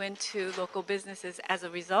awards went to local businesses as a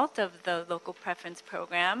result of the local preference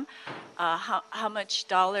program, how much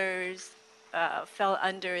dollars fell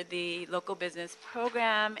under the local business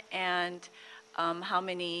program, and how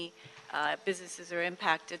many businesses are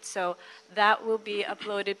impacted. So that will be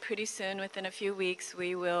uploaded pretty soon. Within a few weeks,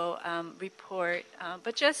 we will report.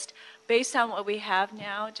 But just based on what we have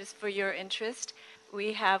now, just for your interest,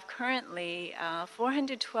 we have currently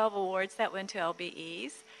 412 awards that went to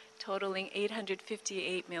LBEs, totaling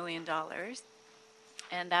 $858 million.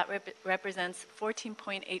 And that represents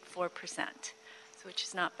 14.84%, which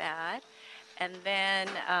is not bad. And then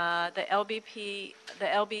the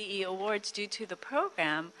LBE awards due to the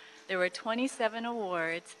program, there were 27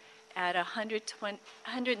 awards at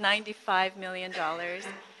 $195 million,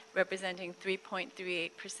 representing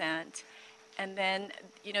 3.38%. And then,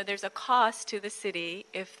 there's a cost to the city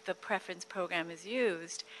if the preference program is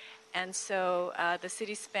used. And so the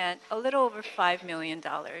city spent a little over $5 million,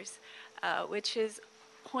 which is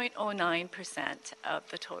 0.09% of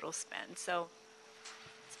the total spend. So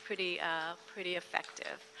it's pretty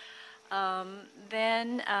effective.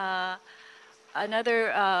 Then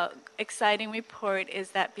another exciting report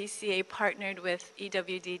is that BCA partnered with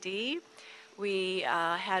EWDD. We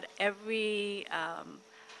had every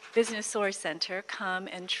Business Source Center come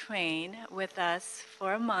and train with us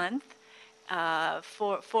for a month,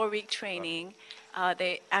 for 4-week training.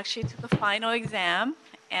 They actually took a final exam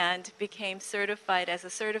and became certified as a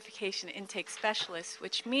certification intake specialist,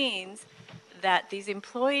 which means that these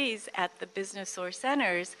employees at the Business Source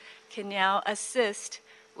Centers can now assist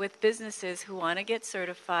with businesses who want to get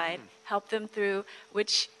certified, help them through,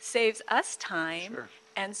 which saves us time. Sure.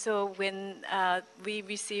 And so when we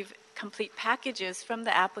receive complete packages from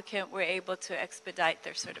the applicant, we're able to expedite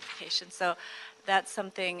their certification. So that's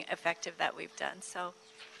something effective that we've done. So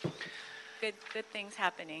good things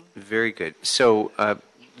happening. Very good. So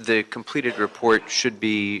the completed report should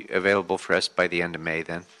be available for us by the end of May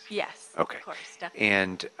then? Yes, Okay. of course, definitely.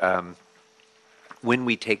 And when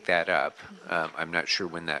we take that up, I'm not sure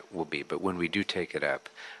when that will be, but when we do take it up,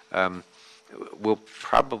 we'll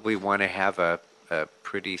probably want to have a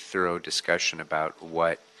pretty thorough discussion about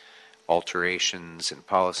what alterations and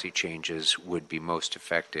policy changes would be most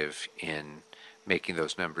effective in making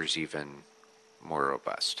those numbers even more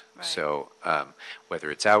robust. Right. So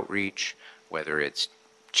whether it's outreach, whether it's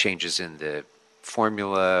changes in the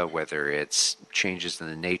formula, whether it's changes in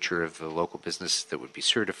the nature of the local businesses that would be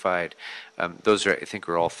certified, those are, I think,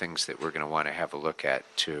 are all things that we're going to want to have a look at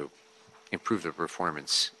to improve the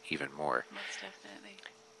performance even more. Most definitely.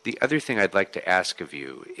 The other thing I'd like to ask of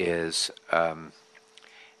you is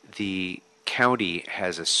the county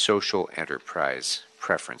has a social enterprise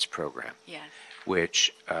preference program, Yes.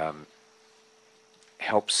 which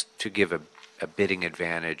helps to give a bidding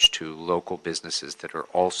advantage to local businesses that are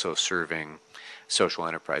also serving social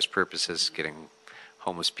enterprise purposes, getting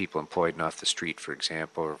homeless people employed and off the street, for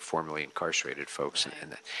example, or formerly incarcerated folks.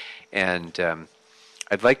 Right. And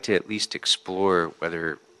I'd like to at least explore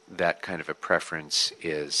whether that kind of a preference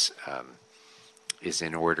is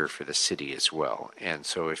in order for the city as well. And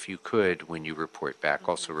so if you could, when you report back,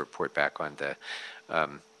 also report back on the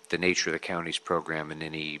nature of the county's program and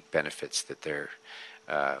any benefits that there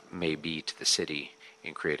may be to the city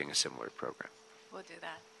in creating a similar program. We'll do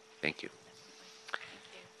that. Thank you.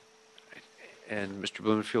 Thank you. And Mr.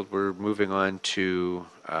 Blumenfield, we're moving on to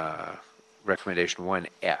recommendation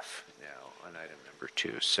 1F now on item number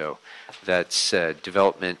 2. So that's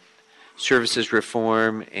development services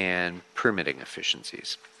reform and permitting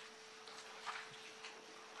efficiencies.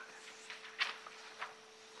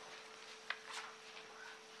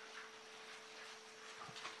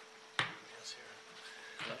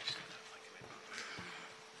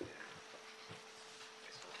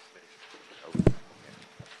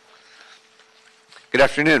 Good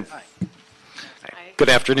afternoon. Good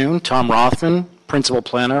afternoon. Tom Rothman, Principal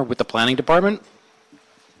Planner with the Planning Department.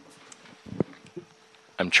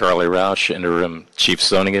 I'm Charlie Roush, Interim Chief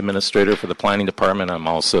Zoning Administrator for the Planning Department. I'm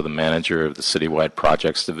also the manager of the Citywide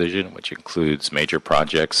Projects Division, which includes major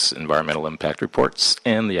projects, environmental impact reports,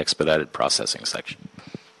 and the expedited processing section.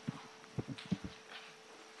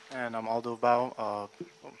 And I'm Aldo Bao,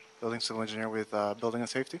 Building Civil Engineer with Building and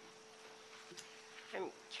Safety. I'm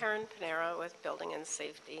Karen Panera with Building and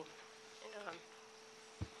Safety.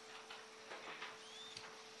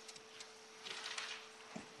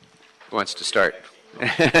 Who wants to start?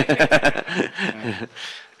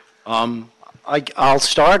 I'll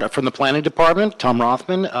start from the Planning Department. Tom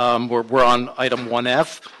Rothman. We're on item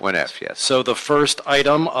 1F. 1F, yes. So the first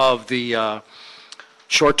item of the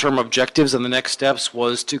short-term objectives and the next steps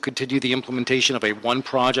was to continue the implementation of a one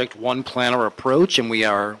project, one planner approach, and we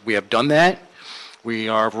have done that. We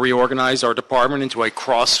have reorganized our department into a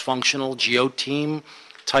cross-functional geo-team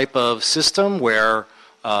type of system where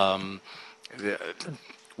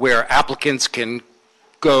applicants can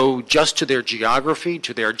go just to their geography,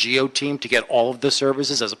 to their geo-team to get all of the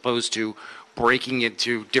services as opposed to breaking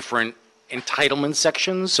into different entitlement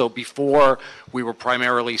sections. So before, we were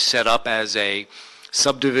primarily set up as a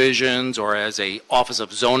subdivisions or as a Office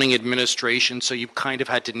of Zoning Administration, so you kind of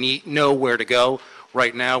had to know where to go.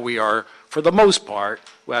 Right now we are, for the most part,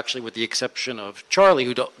 well, actually with the exception of Charlie,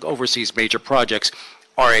 who oversees major projects,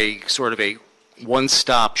 are a sort of a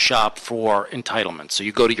one-stop shop for entitlements. So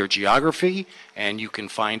you go to your geography and you can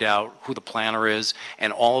find out who the planner is,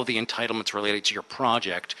 and all of the entitlements related to your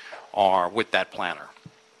project are with that planner.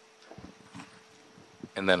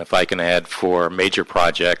 And then if I can add for major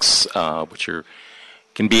projects, which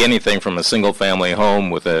can be anything from a single-family home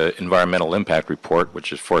with an environmental impact report,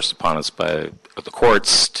 which is forced upon us by the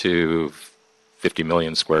courts, to 50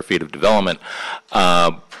 million square feet of development.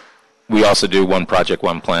 We also do one project,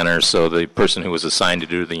 one planner, so the person who was assigned to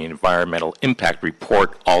do the environmental impact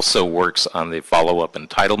report also works on the follow-up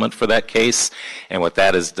entitlement for that case. And what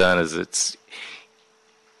that has done is it's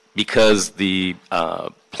because the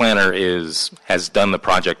planner has done the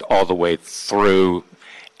project all the way through.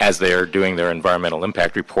 As they're doing their environmental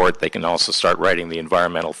impact report, they can also start writing the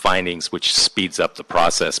environmental findings, which speeds up the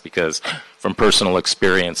process because from personal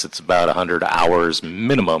experience, it's about 100 hours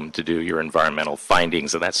minimum to do your environmental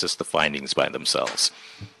findings, and that's just the findings by themselves.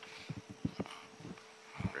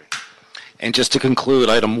 And just to conclude,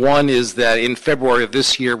 item 1 is that in February of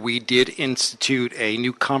this year, we did institute a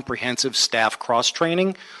new comprehensive staff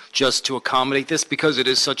cross-training just to accommodate this because it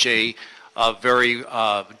is such a very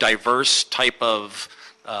diverse type of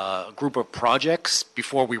group of projects.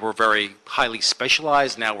 Before we were very highly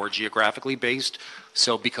specialized, now we're geographically based.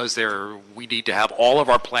 So because we need to have all of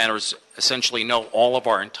our planners essentially know all of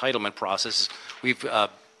our entitlement processes, we've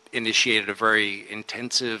initiated a very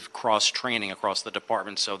intensive cross-training across the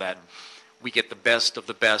department so that we get the best of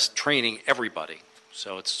the best training everybody.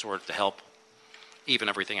 So it's sort of to help even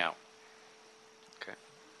everything out. Okay,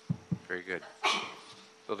 very good.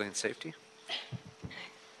 Building and safety?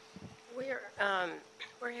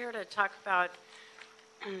 We're here to talk about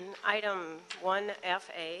item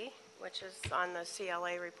 1FA, which is on the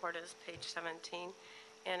CLA report, is page 17,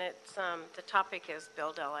 and it's the topic is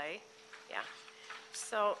Build LA. Yeah.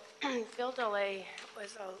 So Build LA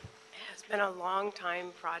has been a long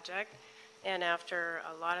time project, and after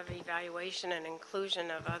a lot of evaluation and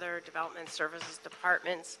inclusion of other development services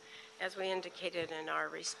departments, as we indicated in our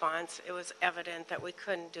response, it was evident that we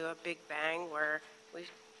couldn't do a big bang where we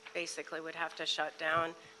basically would have to shut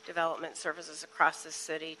down development services across the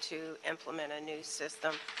city to implement a new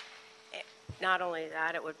system. Not only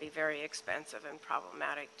that, it would be very expensive and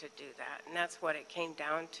problematic to do that. And that's what it came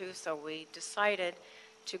down to. So we decided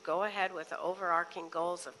to go ahead with the overarching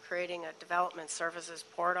goals of creating a development services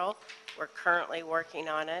portal. We're currently working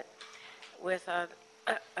on it with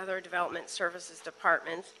other development services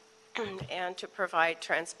departments and to provide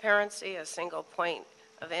transparency, a single point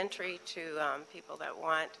of entry to people that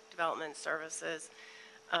want development services,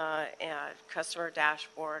 and customer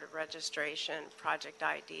dashboard, registration, project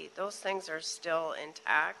ID. Those things are still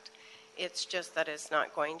intact. It's just that it's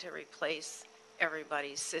not going to replace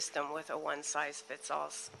everybody's system with a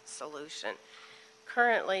one-size-fits-all solution.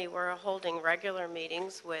 Currently, we're holding regular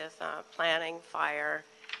meetings with planning, fire,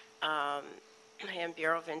 and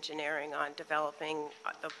Bureau of Engineering on developing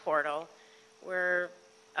the portal. We're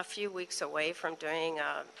a few weeks away from doing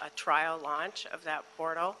a trial launch of that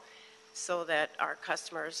portal so that our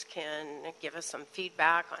customers can give us some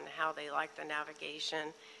feedback on how they like the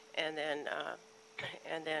navigation, and then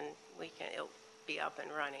it'll be up and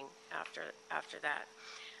running after that.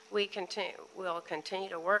 We'll continue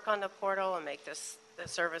to work on the portal and make the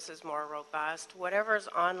services more robust. Whatever's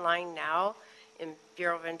online now in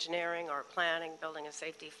Bureau of Engineering or Planning, Building and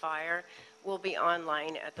Safety, Fire will be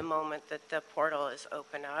online at the moment that the portal is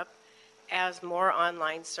open up. As more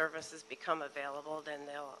online services become available, then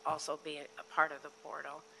they'll also be a part of the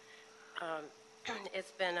portal.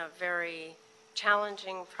 It's been a very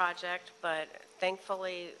challenging project, but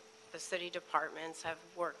thankfully the city departments have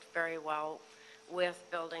worked very well with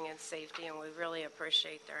Building and Safety, and we really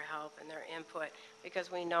appreciate their help and their input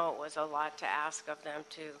because we know it was a lot to ask of them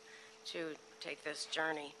to take this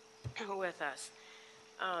journey with us.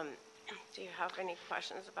 Do you have any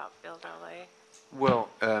questions about Build LA? Well,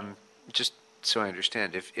 just so I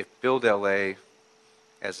understand, if Build LA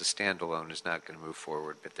as a standalone is not going to move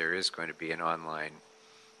forward, but there is going to be an online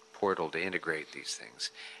portal to integrate these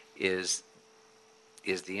things, is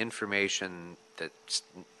the information that's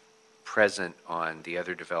present on the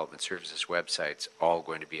other development services websites all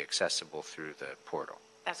going to be accessible through the portal?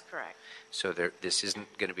 That's correct. So this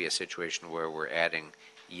isn't going to be a situation where we're adding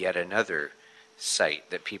yet another site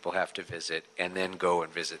that people have to visit and then go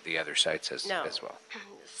and visit the other sites as well.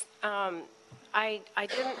 I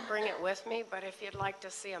didn't bring it with me, but if you'd like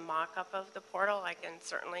to see a mock-up of the portal, I can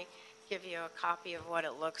certainly give you a copy of what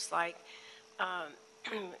it looks like.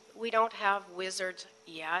 We don't have wizards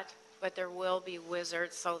yet, but there will be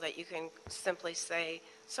wizards so that you can simply say,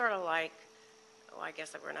 sort of like, well, I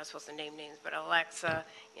guess we're not supposed to name names, but Alexa,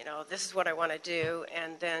 this is what I want to do,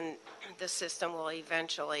 and then the system will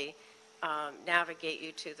eventually navigate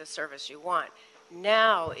you to the service you want.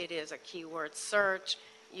 Now it is a keyword search.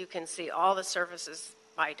 You can see all the services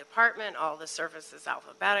by department, all the services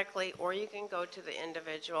alphabetically, or you can go to the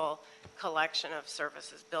individual collection of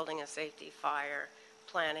services, Building and Safety, Fire,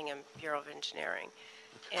 Planning, and Bureau of Engineering.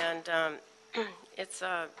 And it's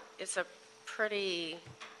a pretty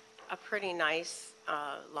nice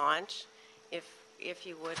launch. If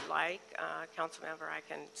you would like, council member, I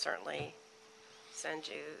can certainly send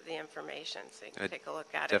you the information so you can take a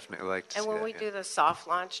look at it. Definitely like to see And when that, we do the soft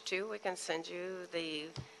launch too, we can send you the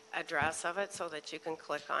address of it so that you can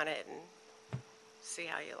click on it and see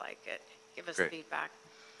how you like it. Give us feedback.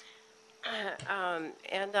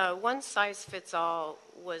 And one size fits all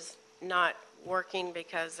was not working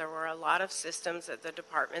because there were a lot of systems that the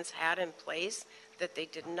departments had in place that they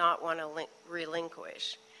did not want to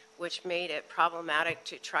relinquish, which made it problematic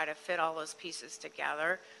to try to fit all those pieces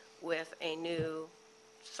together with a new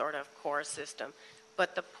sort of core system.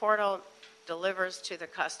 But the portal delivers to the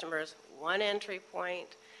customers one entry point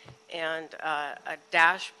and a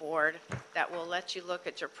dashboard that will let you look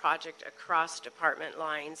at your project across department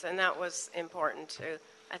lines. And that was important to,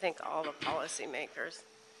 I think, all the policymakers.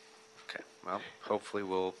 Okay. Well, hopefully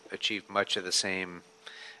we'll achieve much of the same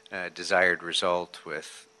desired result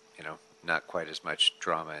with, not quite as much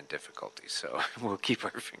drama and difficulty. So we'll keep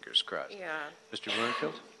our fingers crossed. Yeah. Mr.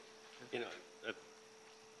 Bloomfield?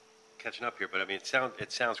 Catching up here, but I mean,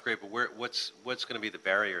 it sounds great, but what's going to be the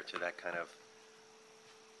barrier to that kind of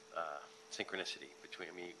synchronicity between,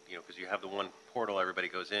 because you have the one portal, everybody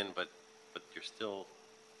goes in, but you're still,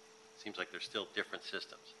 seems like there's still different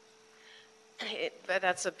systems. But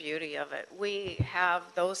that's the beauty of it. We have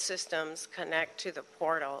those systems connect to the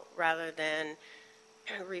portal rather than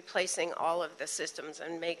replacing all of the systems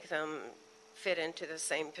and make them fit into the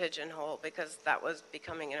same pigeonhole, because that was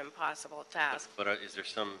becoming an impossible task. But is there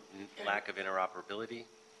some lack of interoperability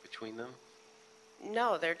between them?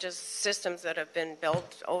 No, they're just systems that have been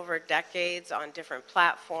built over decades on different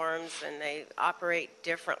platforms, and they operate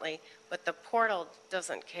differently. But the portal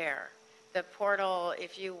doesn't care. The portal,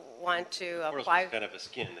 if you want to apply... It's kind of a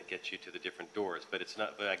skin that gets you to the different doors, but it's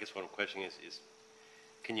not. But I guess what I'm questioning is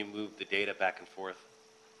can you move the data back and forth?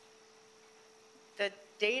 The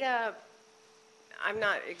data, I'm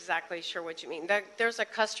not exactly sure what you mean. There's a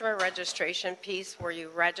customer registration piece where you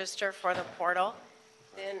register for the portal.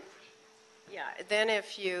 Then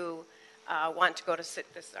if you want to go to, this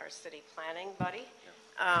is our city planning buddy,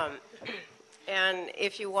 and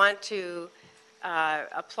if you want to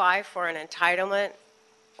apply for an entitlement,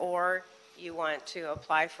 or you want to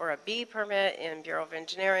apply for a B permit in Bureau of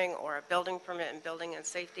Engineering or a building permit in Building and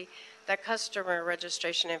Safety, that customer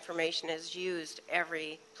registration information is used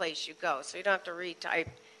every place you go. So you don't have to retype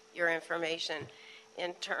your information.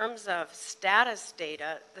 In terms of status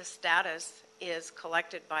data, the status is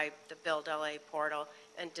collected by the Build LA portal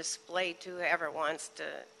and displayed to whoever wants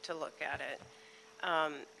to look at it.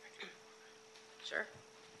 Sure.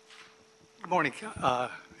 Good morning,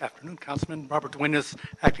 afternoon, Councilman. Robert Duenas,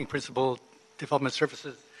 Acting Principal, Development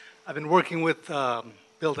Services. I've been working with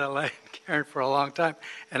Build LA and Karen for a long time,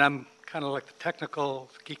 and I'm kind of like the technical,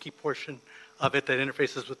 geeky portion of it that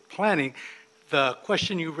interfaces with planning. The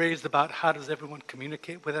question you raised about how does everyone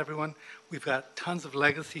communicate with everyone, we've got tons of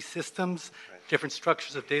legacy systems, different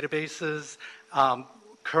structures of databases.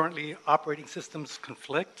 Currently, operating systems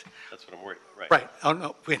conflict. That's what I'm worried about, Right. Oh,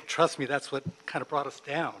 no, trust me, that's what kind of brought us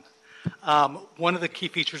down. One of the key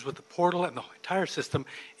features with the portal and the entire system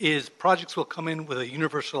is projects will come in with a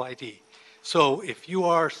universal ID. So if you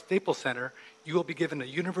are Staples Center, you will be given a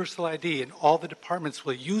universal ID, and all the departments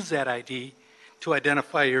will use that ID to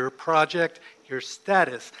identify your project, your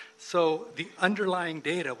status. So the underlying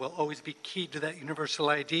data will always be keyed to that universal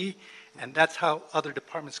ID, and that's how other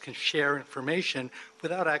departments can share information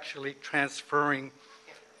without actually transferring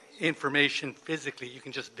information physically. You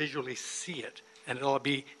can just visually see it, and it'll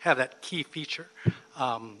have that key feature.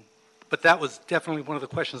 But that was definitely one of the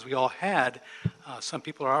questions we all had. Some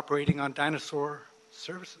people are operating on dinosaur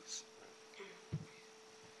services.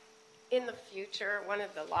 In the future, one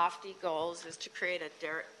of the lofty goals is to create a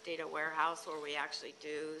data warehouse where we actually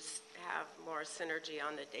do have more synergy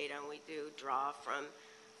on the data, and we do draw from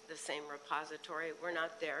the same repository. We're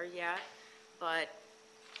not there yet, but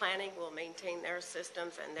planning will maintain their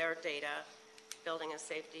systems and their data, building and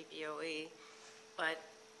safety, BOE, but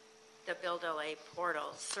the Build LA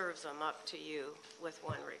portal serves them up to you with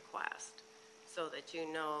one request so that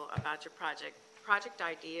you know about your project. Project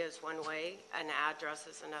ID is one way, an address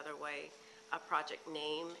is another way, a project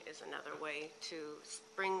name is another way to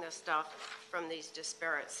bring the stuff from these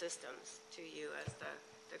disparate systems to you as the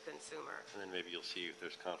consumer. And then maybe you'll see if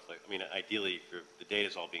there's conflict. I mean, ideally, if the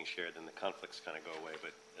data's all being shared, then the conflicts kind of go away,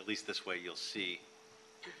 but at least this way you'll see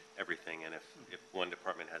everything, and if one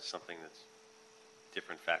department has something that's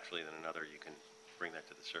different factually than another, you can bring that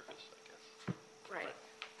to the surface, I guess. Right.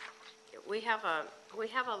 We have a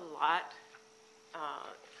lot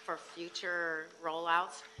for future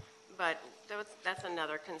rollouts, but that's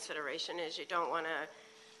another consideration is you don't want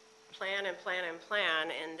to plan and plan and plan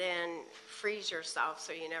and then freeze yourself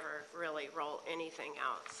so you never really roll anything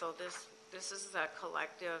out. So this is a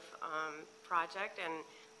collective project, and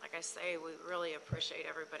like I say, we really appreciate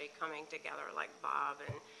everybody coming together like Bob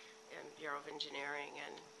and Bureau of Engineering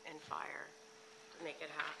and Fire to make it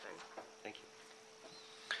happen. Thank you.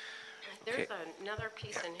 There's another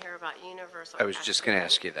piece in here about universal. I was just going to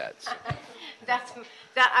ask you that.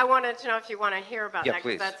 that I wanted to know if you want to hear about Yeah, that,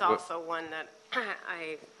 please. because that's also one that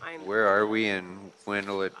I'm. Where are we, and when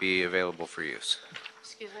will it be available for use?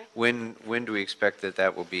 Excuse me? When do we expect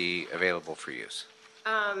that will be available for use?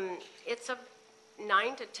 It's a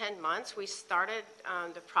 9 to 10 months. We started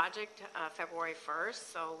the project February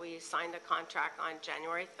 1st, so we signed the contract on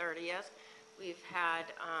January 30th. We've had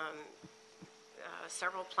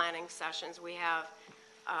several planning sessions. We have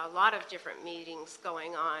a lot of different meetings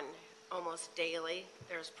going on almost daily.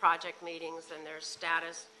 There's project meetings and there's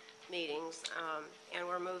status meetings, and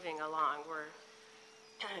we're moving along. We're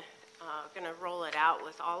going to roll it out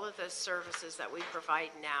with all of the services that we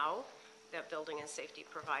provide now that Building and Safety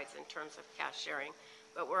provides in terms of cash sharing,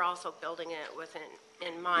 but we're also building it with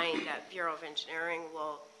in mind that Bureau of Engineering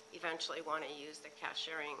will eventually want to use the cash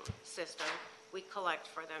sharing system. We collect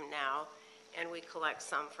for them now, and we collect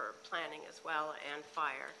some for planning as well and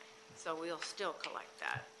fire, so we'll still collect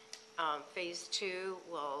that. Phase 2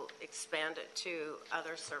 will expand it to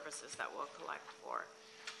other services that we'll collect for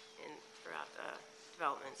throughout the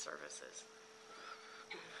development services.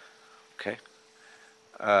 Okay.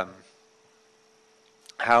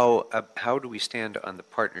 How do we stand on the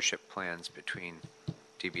partnership plans between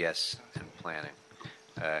DBS and planning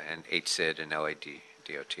and HCID and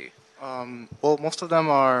LADOT? Well, most of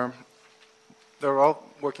them they're all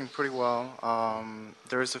working pretty well.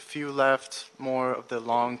 There's a few left, more of the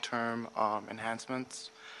long-term enhancements,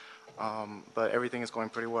 but everything is going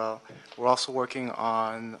pretty well. We're also working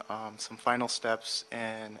on some final steps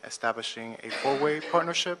in establishing a four-way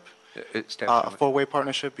partnership. A four-way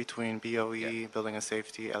partnership between BOE, Building and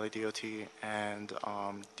Safety, LADOT, and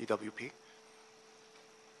DWP.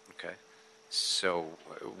 Okay. So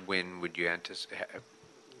when would you anticipate?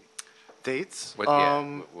 Dates?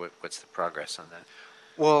 What's the progress on that?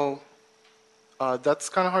 Well, that's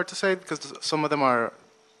kind of hard to say because some of them are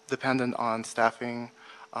dependent on staffing.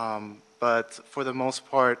 But for the most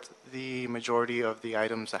part, the majority of the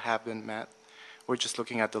items that have been met, we're just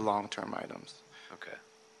looking at the long-term items. Okay.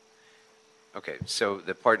 Okay, so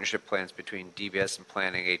the partnership plans between DBS and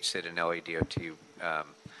Planning, HCID, and LADOT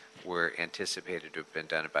were anticipated to have been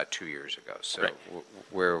done about 2 years ago. So Right.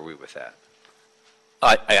 Where are we with that?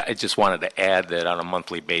 I just wanted to add that on a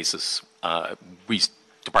monthly basis, we,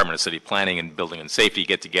 Department of City Planning and Building and Safety,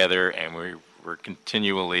 get together, and we're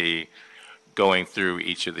continually going through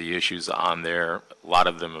each of the issues on there. A lot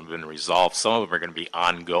of them have been resolved. Some of them are going to be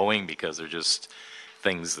ongoing because they're just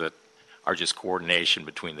things that are just coordination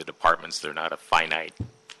between the departments. They're not a finite,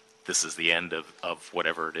 this is the end of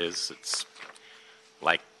whatever it is. It's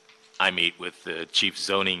like I meet with the chief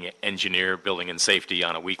zoning engineer, building and safety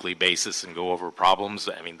on a weekly basis and go over problems.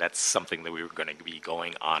 I mean, that's something that we were going to be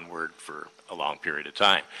going onward for a long period of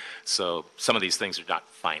time. So some of these things are not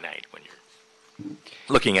finite when you're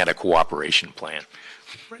looking at a cooperation plan.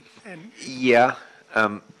 Yeah,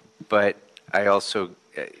 but I also,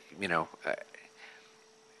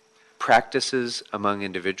 practices among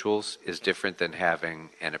individuals is different than having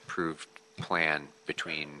an approved plan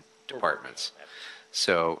between departments.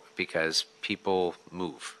 So, because people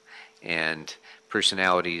move and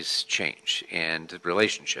personalities change and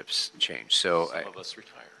relationships change. So Some of us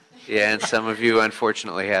retire. Yeah, and some of you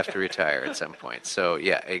unfortunately have to retire at some point. So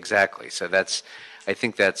yeah, exactly. So I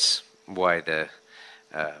think that's why the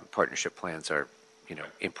partnership plans are,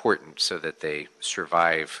 important so that they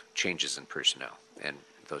survive changes in personnel and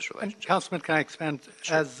those relationships. Councilman, can I expand?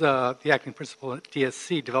 Sure. As the acting principal at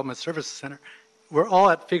DSC, Development Services Center, we're all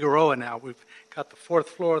at Figueroa now. We've got the 4th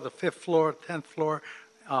floor, the 5th floor, 10th floor.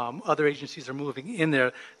 Other agencies are moving in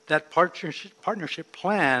there. That partnership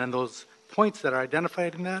plan and those points that are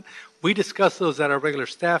identified in that, we discuss those at our regular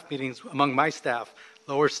staff meetings among my staff,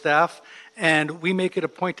 lower staff, and we make it a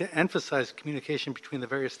point to emphasize communication between the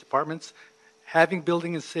various departments. Having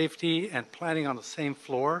building and safety and planning on the same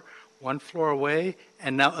floor, one floor away,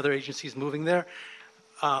 and now other agencies moving there.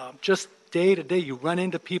 Just day to day, you run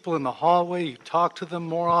into people in the hallway, you talk to them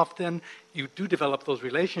more often, you do develop those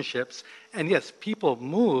relationships. And yes, people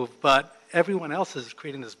move, but everyone else is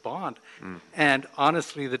creating this bond. And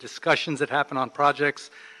honestly, the discussions that happen on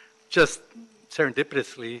projects just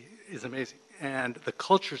serendipitously is amazing. And the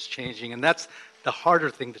culture's changing, and that's the harder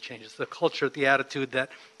thing to change. It's the culture, the attitude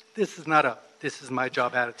that this is not this is my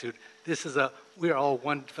job attitude. This is we are all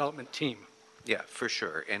one development team. Yeah, for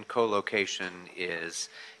sure. And co-location is,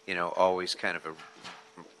 always kind of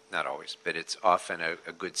not always, but it's often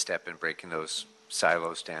a good step in breaking those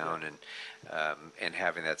silos down and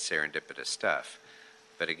having that serendipitous stuff.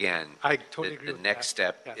 But again, I totally agree the with next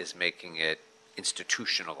that. step is making it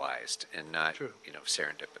institutionalized and not,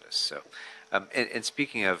 serendipitous. So, and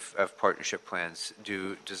speaking of partnership plans,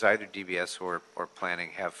 does either DBS or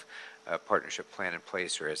planning have a partnership plan in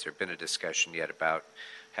place, or has there been a discussion yet about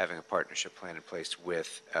having a partnership plan in place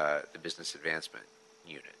with the business advancement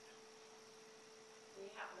unit? We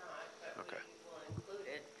have not, but Okay. we will include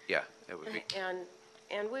it. Yeah, it would be.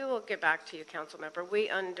 And we will get back to you, council member. We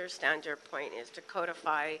understand your point is to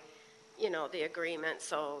codify, the agreement,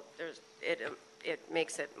 so it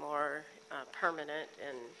makes it more permanent,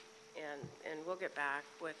 and we'll get back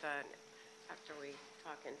with after we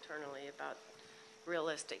talk internally about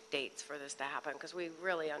realistic dates for this to happen, because we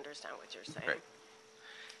really understand what you're saying. Great.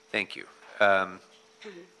 Thank you.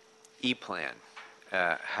 E-Plan,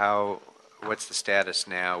 what's the status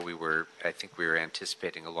now? I think we were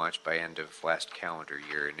anticipating a launch by end of last calendar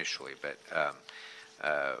year initially, but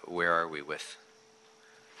where are we with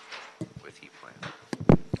E-Plan?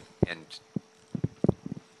 And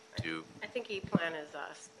I think E-Plan is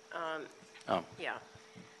us. Yeah.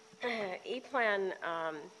 E-Plan,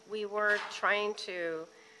 we were trying to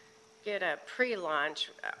get a pre-launch.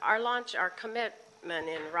 Our commitment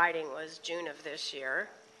in writing was June of this year.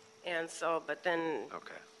 And so, but then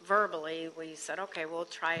verbally, we said, okay, we'll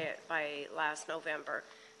try it by last November.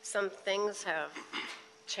 Some things have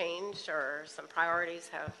changed, or some priorities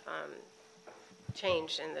have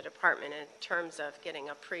changed in the department in terms of getting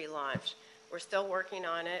a pre-launch. We're still working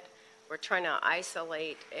on it. We're trying to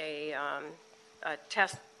isolate a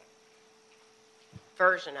test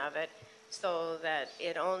version of it so that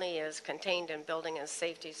it only is contained in building and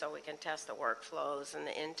safety, so we can test the workflows and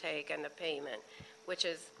the intake and the payment, which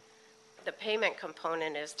is the payment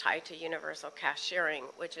component is tied to universal cash sharing,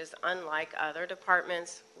 which is unlike other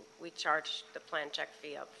departments. We charge the plan check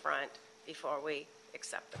fee up front before we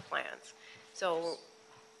accept the plans. So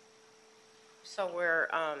we're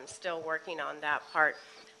still working on that part.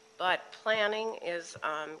 But planning is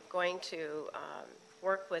going to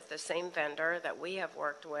work with the same vendor that we have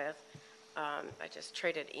worked with. I just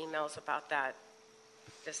traded emails about that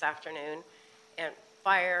this afternoon. And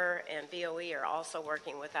Fire and BOE are also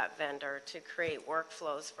working with that vendor to create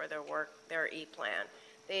workflows for their E-Plan.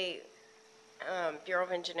 Bureau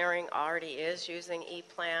of Engineering already is using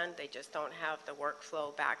E-Plan. They just don't have the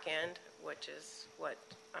workflow back end, which is what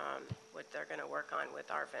they're going to work on with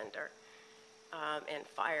our vendor. And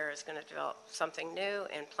Fire is going to develop something new,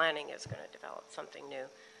 and Planning is going to develop something new.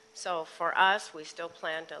 So for us, we still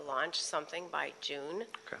plan to launch something by June.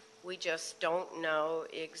 Okay. We just don't know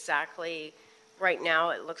exactly. Right now,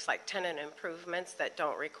 it looks like tenant improvements that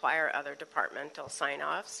don't require other departmental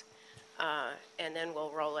sign-offs. And then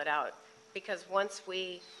we'll roll it out. Because once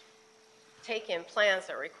we take in plans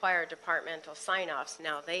that require departmental sign-offs,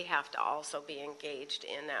 now they have to also be engaged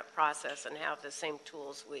in that process and have the same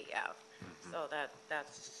tools we have. So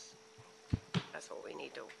that's what we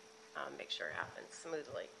need to make sure happens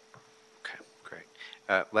smoothly. Okay, great.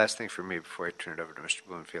 Last thing for me before I turn it over to Mr.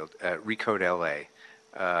 Bloomfield. Recode LA.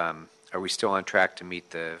 Are we still on track to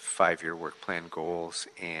meet the 5-year work plan goals?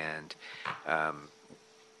 And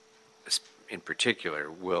in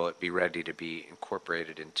particular, will it be ready to be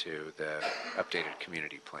incorporated into the updated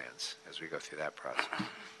community plans as we go through that process?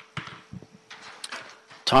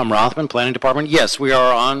 Tom Rothman, Planning Department. Yes, we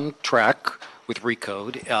are on track with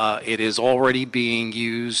Recode. It is already being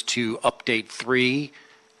used to update three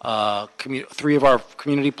of our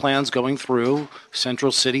community plans going through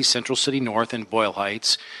Central City North, and Boyle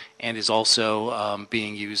Heights, and is also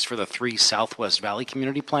being used for the 3 Southwest Valley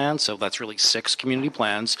community plans. So that's really 6 community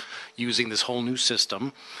plans using this whole new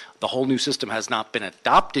system. The whole new system has not been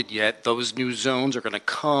adopted yet. Those new zones are going to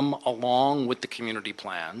come along with the community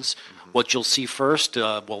plans. What you'll see first,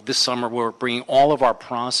 this summer we're bringing all of our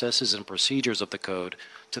processes and procedures of the code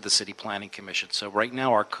to the City Planning Commission. So right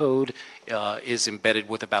now our code is embedded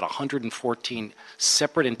with about 114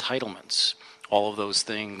 separate entitlements. All of those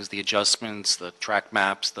things, the adjustments, the track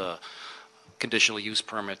maps, the conditional use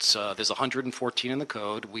permits, there's 114 in the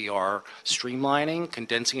code. We are streamlining,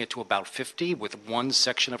 condensing it to about 50 with one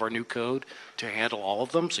section of our new code to handle all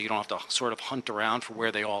of them, so you don't have to sort of hunt around for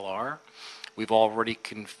where they all are. We've already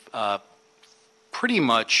pretty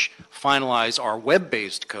much finalized our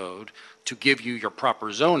web-based code to give you your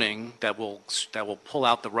proper zoning that will pull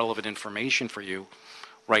out the relevant information for you.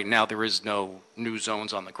 Right now, there is no new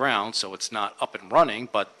zones on the ground, so it's not up and running,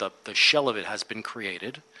 but the shell of it has been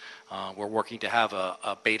created. We're working to have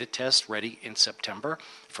a beta test ready in September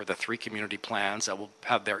for the 3 community plans that will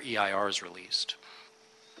have their EIRs released.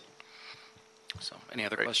 So, any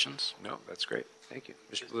other questions? No, that's great. Thank you.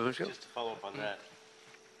 Mr. Blumenfield? Just to follow up on that.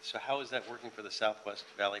 So how is that working for the Southwest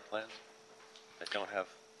Valley plans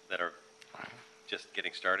that are just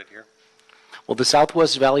getting started here? Well, the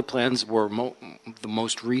Southwest Valley plans were the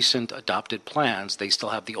most recent adopted plans. They still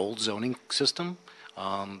have the old zoning system.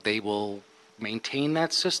 They will maintain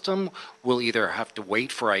that system. We'll either have to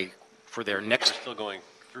wait for their next. They're still going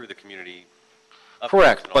through the community.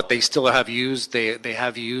 Correct, but they still have used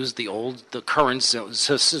the current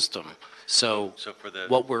system. So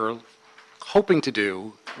what we're hoping to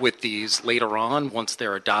do with these later on, once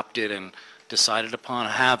they're adopted and decided upon,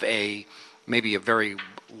 have maybe a very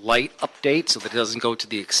light update so that it doesn't go to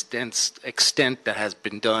the extent that has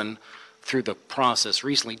been done through the process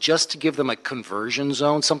recently, just to give them a conversion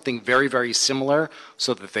zone, something very, very similar,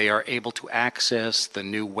 so that they are able to access the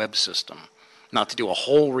new web system. Not to do a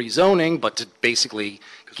whole rezoning, but to basically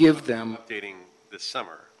give them. Updating this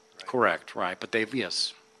summer, right? Correct, right, but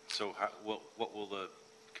yes. So what will the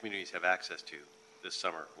communities have access to this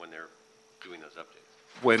summer when they're doing those updates?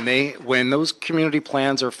 When those community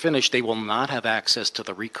plans are finished, they will not have access to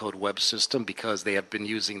the Recode web system because they have been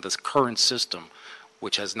using this current system,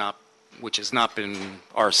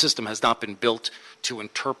 our system has not been built to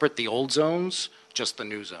interpret the old zones, just the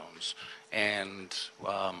new zones. And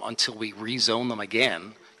until we rezone them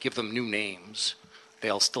again, give them new names,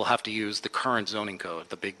 they'll still have to use the current zoning code,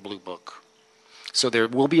 the big blue book. So there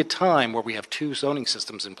will be a time where we have 2 zoning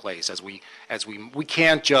systems in place we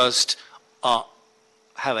can't just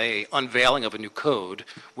have a unveiling of a new code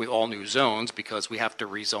with all new zones because we have to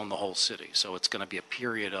rezone the whole city. So it's going to be a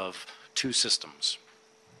period of 2 systems.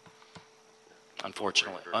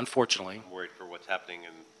 Unfortunately. I'm worried for what's happening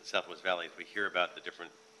in the Southwest Valley. If we hear about the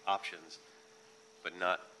different options, but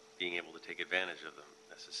not being able to take advantage of them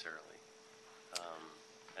necessarily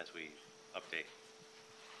as we update.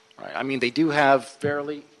 Right. I mean, they do have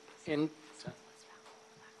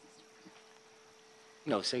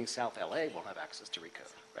saying South LA won't have access to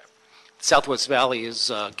Recode. Right. Southwest Valley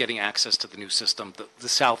is getting access to the new system. The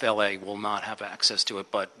South LA will not have access to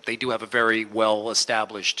it, but they do have a very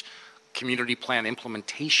well-established community plan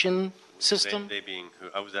implementation system. They being who?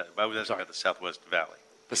 I was asking about the Southwest Valley.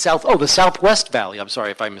 The Southwest Valley, I'm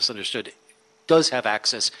sorry if I misunderstood, does have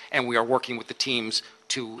access, and we are working with the teams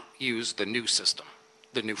to use the new system,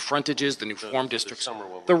 the new frontages, the new form districts,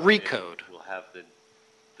 the Recode. We'll have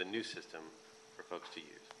the new system for folks to use.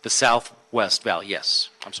 The Southwest Valley, yes.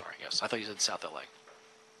 I'm sorry, yes. I thought you said South LA.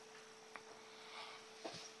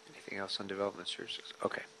 Anything else on development services?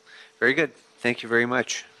 Okay. Very good. Thank you very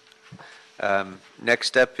much.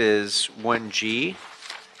 Next up is 1G,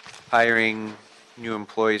 hiring new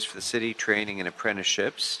employees for the city, training and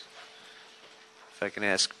apprenticeships. If I can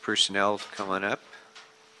ask personnel to come on up.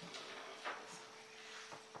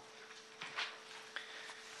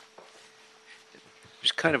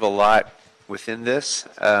 There's kind of a lot within this,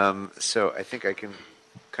 so I think I can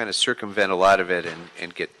kind of circumvent a lot of it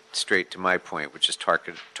and get straight to my point, which is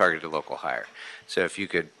targeted local hire. So if you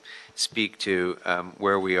could speak to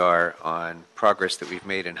where we are on progress that we've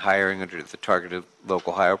made in hiring under the targeted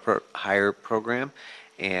local hire program,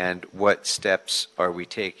 and what steps are we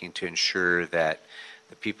taking to ensure that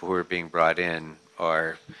the people who are being brought in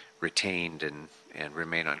are retained and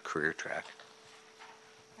remain on career track.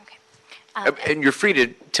 And you're free to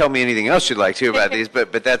tell me anything else you'd like to about these,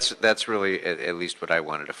 but that's really at least what I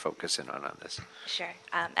wanted to focus in on this. Sure.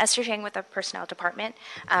 Esther Chang with the Personnel Department.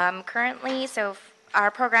 Currently, our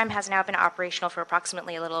program has now been operational for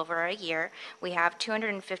approximately a little over a year. We have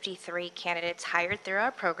 253 candidates hired through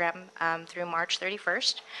our program through March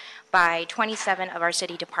 31st by 27 of our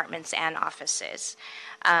city departments and offices.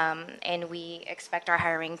 And we expect our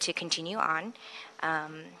hiring to continue on.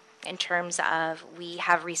 In terms of, we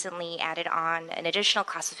have recently added on an additional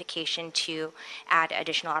classification to add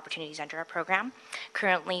additional opportunities under our program.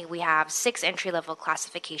 Currently, we have 6 entry-level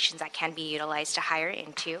classifications that can be utilized to hire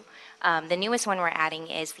into. The newest one we're adding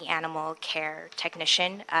is the animal care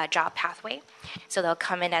technician job pathway. So they'll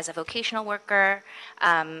come in as a vocational worker,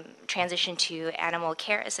 transition to animal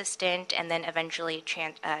care assistant, and then eventually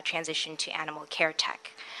transition to animal care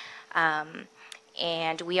tech.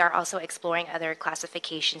 And we are also exploring other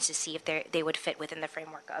classifications to see if they would fit within the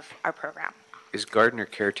framework of our program. Is gardener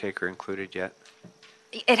caretaker included yet?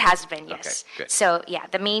 It has been, yes. Okay, good. So, yeah,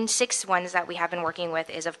 the main 6 ones that we have been working with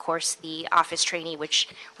is, of course, the office trainee, which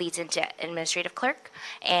leads into administrative clerk,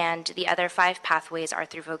 and the other 5 pathways are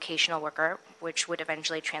through vocational worker, which would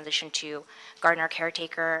eventually transition to gardener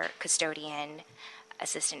caretaker, custodian,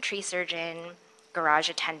 assistant tree surgeon, garage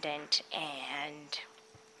attendant, and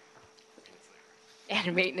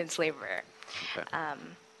maintenance laborer. Okay.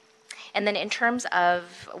 And then in terms of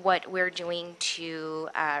what we're doing to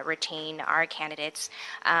retain our candidates,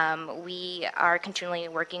 we are continually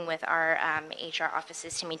working with our HR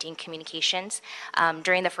offices to maintain communications.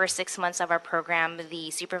 During the first 6 months of our program,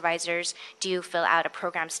 the supervisors do fill out a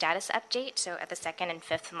program status update, so at the 2nd and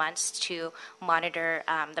 5th months, to monitor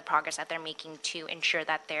the progress that they're making to ensure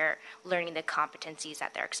that they're learning the competencies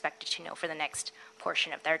that they're expected to know for the next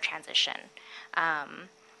portion of their transition.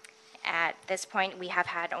 At this point, we have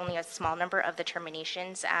had only a small number of the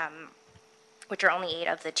terminations, which are only 8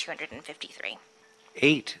 of the 253.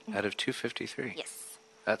 8 out of 253? Yes.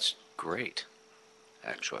 That's great,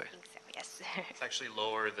 actually. I think so, yes. It's actually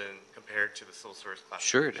lower than compared to the sole source classification.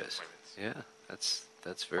 Sure it is. appointments. Yeah,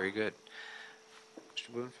 that's very good.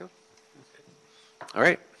 Mr. Bloomfield? All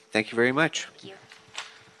right, thank you very much. Thank you.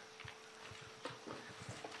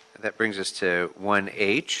 That brings us to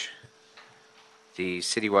 1H, the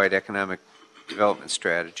citywide economic development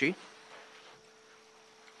strategy.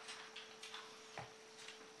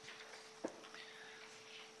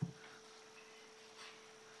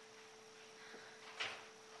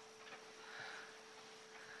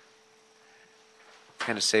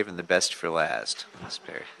 Kind of saving the best for last, Ms.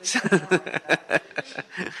 Perry.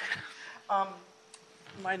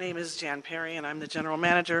 My name is Jan Perry, and I'm the General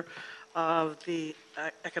Manager of the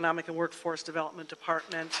Economic and Workforce Development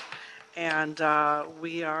Department. And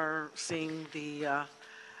we are seeing the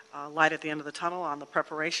light at the end of the tunnel on the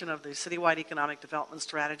preparation of the citywide economic development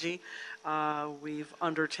strategy. We've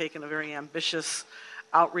undertaken a very ambitious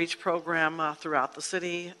outreach program throughout the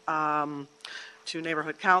city, to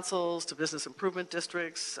neighborhood councils, to business improvement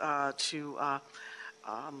districts, to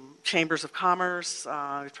chambers of commerce.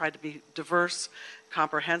 We've tried to be diverse,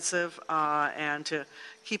 comprehensive, and to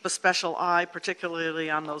keep a special eye, particularly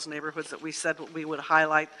on those neighborhoods that we said we would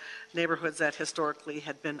highlight, neighborhoods that historically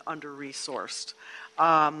had been under-resourced.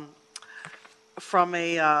 From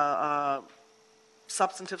a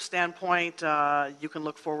substantive standpoint, you can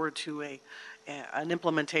look forward to an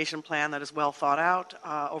implementation plan that is well thought out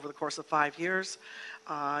over the course of 5 years.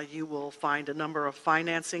 You will find a number of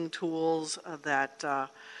financing tools that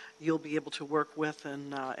you'll be able to work with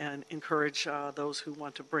and encourage those who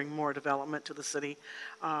want to bring more development to the city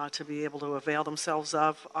to be able to avail themselves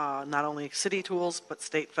of not only city tools, but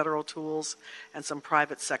state, federal tools, and some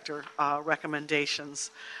private sector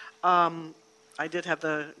recommendations. I did have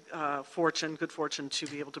the good fortune to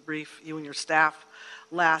be able to brief you and your staff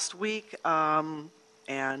last week,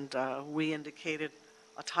 and we indicated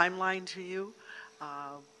a timeline to you.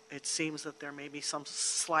 It seems that there may be some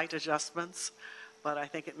slight adjustments but I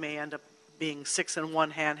think it may end up being 6 in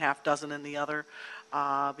one hand, half dozen in the other,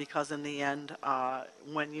 because in the end,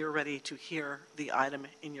 when you're ready to hear the item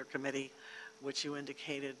in your committee, which you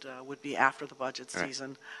indicated would be after the budget Right.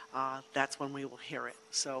 season, that's when we will hear it.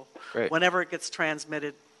 So Great. whenever it gets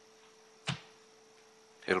transmitted,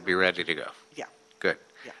 It'll be ready to go. yeah. Good.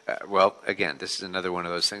 Yeah. Well, again, this is another one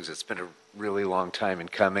of those things that's been a really long time in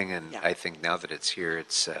coming, and Yeah. I think now that it's here,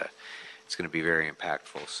 it's going to be very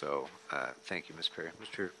impactful. So thank you, Ms. Perry.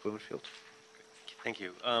 Mr. Blumenfield? Thank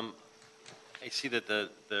you. I see that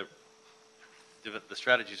the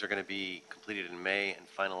strategies are going to be completed in May and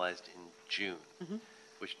finalized in June, Mhm.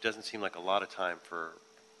 which doesn't seem like a lot of time for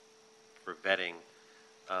vetting,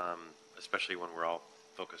 especially when we're all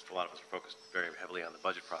focused. A lot of us are focused very heavily on the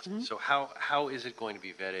budget process. Mhm. So how is it going to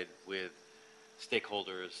be vetted with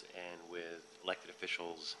stakeholders and with elected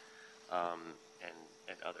officials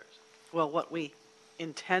and others? Well, what we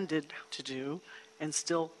intended to do and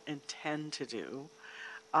still intend to do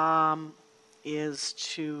is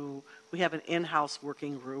we have an in-house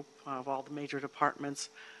working group of all the major departments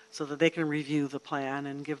so that they can review the plan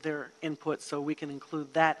and give their input so we can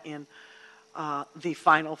include that in the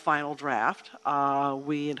final draft.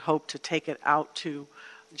 We had hoped to take it out to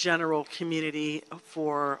general community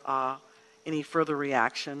for any further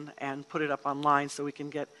reaction and put it up online so we can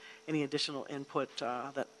get any additional input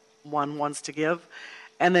that one wants to give,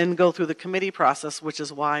 and then go through the committee process, which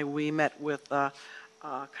is why we met with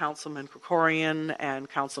Councilman Krikorian and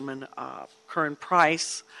Councilman Curran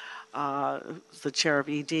Price, the chair of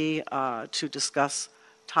ED, to discuss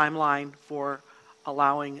timeline for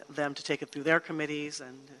allowing them to take it through their committees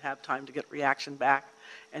and have time to get reaction back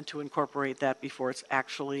and to incorporate that before it's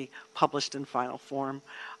actually published in final form.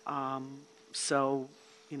 So,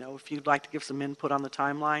 if you'd like to give some input on the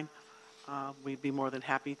timeline, we'd be more than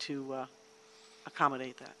happy to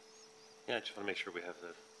accommodate that. Yeah, I just want to make sure we have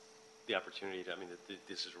the opportunity to,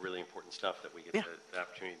 this is really important stuff that we get Yeah. the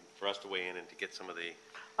opportunity for us to weigh in and to get some of the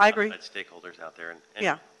I agree. outside stakeholders out there. And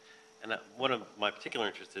Yeah. And one of my particular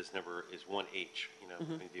interests is 1H, Mhm.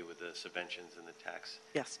 when we deal with the subventions and the tax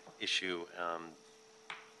Yes. issue.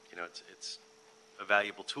 It's a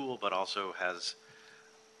valuable tool, but also has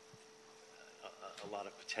a lot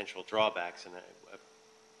of potential drawbacks. And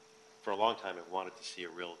for a long time, I've wanted to see a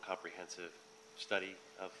real comprehensive study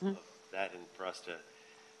of that, and for us to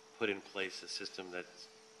put in place a system that's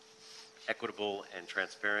equitable and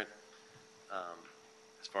transparent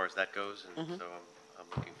as far as that goes. And Mhm. so I'm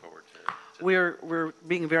looking forward to We're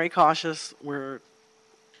being very cautious. We're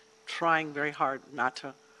trying very hard not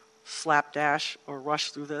to slapdash or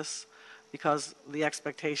rush through this because the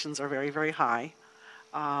expectations are very, very high.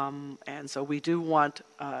 And so we do want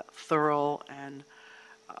thorough and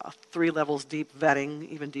 3 levels deep vetting,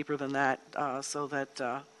 even deeper than that, so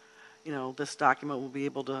that, this document will be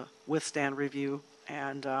able to withstand review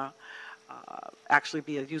and actually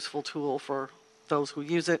be a useful tool for those who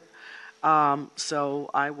use it. So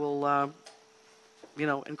I will,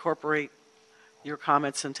 incorporate your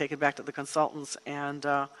comments and take it back to the consultants, and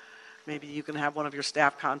maybe you can have one of your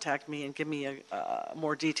staff contact me and give me a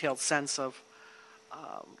more detailed sense of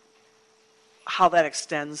how that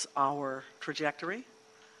extends our trajectory.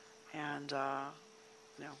 And,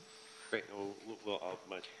 Great.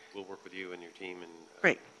 We'll work with you and your team. And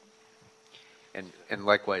great. And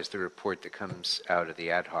likewise, the report that comes out of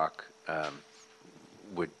the ad hoc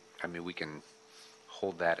we can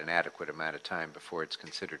hold that an adequate amount of time before it's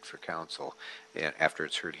considered for council, after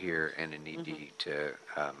it's heard here, and in ED to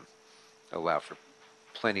allow for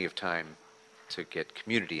plenty of time to get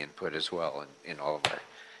community input as well in all of our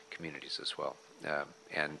communities as well,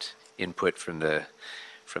 and input from the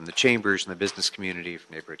chambers and the business community,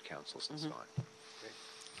 from neighborhood councils and so on.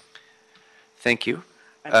 Thank you.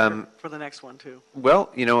 And for the next one, too.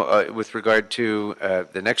 Well, with regard to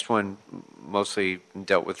the next one, mostly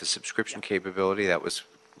dealt with the subscription capability. That was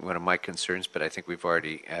one of my concerns, but I think we've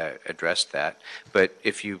already addressed that. But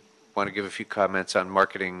if you want to give a few comments on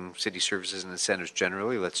marketing city services and incentives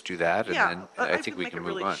generally, let's do that, and then I think we can move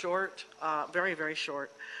make it really on. short, very, very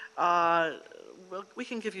short. We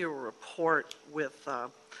can give you a report with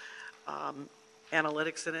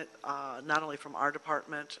analytics in it, not only from our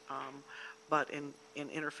department, but in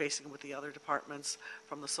interfacing with the other departments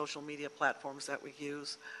from the social media platforms that we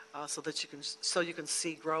use, so you can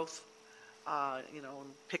see growth, and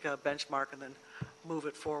pick a benchmark and then move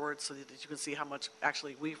it forward so that you can see how much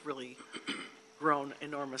actually we've really grown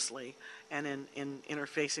enormously. And in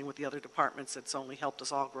interfacing with the other departments, it's only helped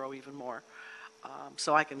us all grow even more.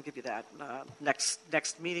 So I can give you that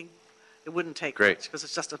next meeting. It wouldn't take Great. much because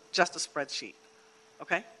it's just a spreadsheet.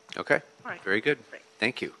 Okay? Okay. All right. Very good. Great.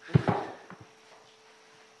 Thank you.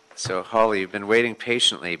 So Holly, you've been waiting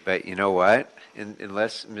patiently, but you know what?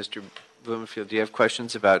 Unless, Mr. Blumenfield, do you have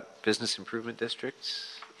questions about business improvement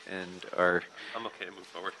districts and our? I'm okay to move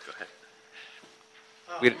forward. Go ahead.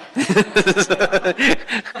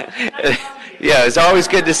 Yeah, it's always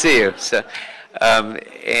good to see you. So,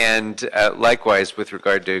 likewise, with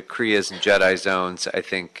regard to Kriya's and Jedi zones, I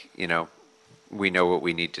think, we know what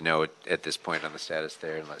we need to know at this point on the status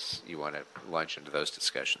there, unless you want to launch into those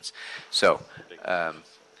discussions. So,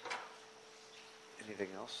 anything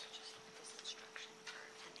else?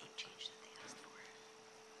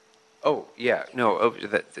 Oh, yeah, no,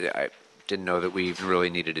 I didn't know that we even really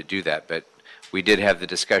needed to do that, but we did have the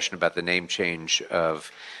discussion about the name change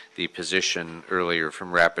of the position earlier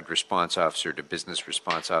from Rapid Response Officer to Business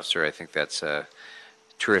Response Officer. I think that's a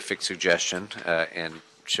terrific suggestion and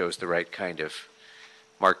shows the right kind of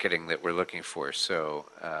marketing that we're looking for. So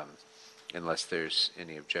unless there's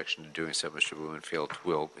any objection to doing so, Mr. Blumenfield,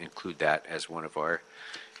 we'll include that as one of our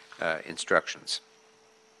instructions.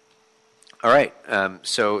 All right,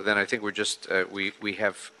 so then I think we're just, we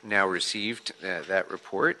have now received that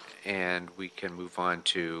report, and we can move on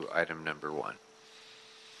to item number 1.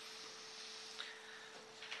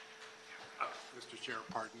 Mr. Chair,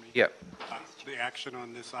 pardon me. Yep. The action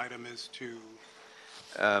on this item is to?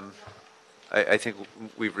 I think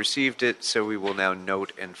we've received it, so we will now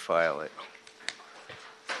note and file it.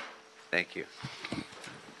 Thank you.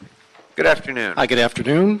 Good afternoon. Hi, good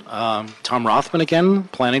afternoon. Tom Rothman again,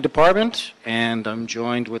 Planning Department, and I'm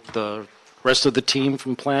joined with the rest of the team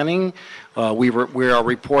from Planning. We are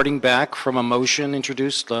reporting back from a motion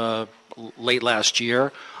introduced late last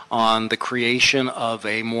year on the creation of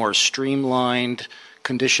a more streamlined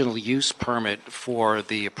conditional use permit for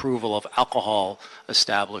the approval of alcohol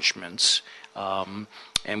establishments.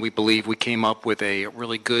 And we believe we came up with a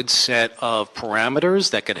really good set of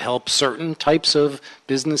parameters that could help certain types of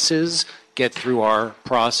businesses get through our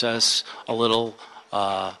process a little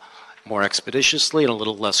more expeditiously and a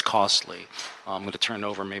little less costly. I'm going to turn it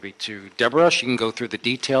over maybe to Deborah. She can go through the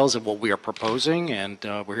details of what we are proposing, and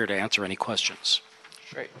we're here to answer any questions.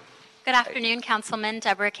 Great. Good afternoon, Councilman.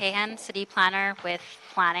 Deborah Cahan, City Planner with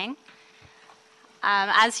Planning.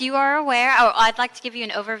 As you are aware, I'd like to give you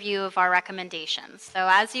an overview of our recommendations. So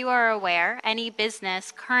as you are aware, any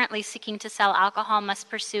business currently seeking to sell alcohol must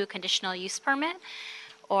pursue a conditional use permit,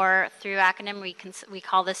 or through acronym we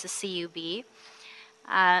call this a CUB.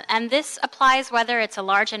 And this applies whether it's a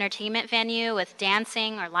large entertainment venue with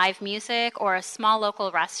dancing or live music, or a small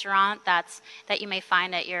local restaurant that you may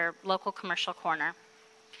find at your local commercial corner.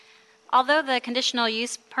 Although the conditional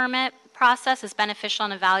use permit process is beneficial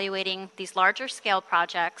in evaluating these larger scale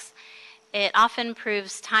projects, it often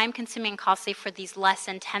proves time-consuming and costly for these less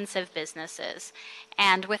intensive businesses,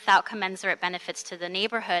 and without commensurate benefits to the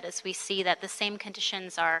neighborhood, as we see that the same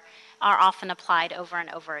conditions are often applied over and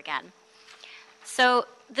over again. So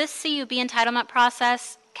this CUB entitlement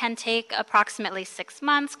process can take approximately 6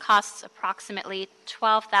 months, costs approximately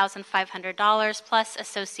 $12,500 plus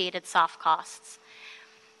associated soft costs.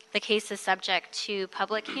 The case is subject to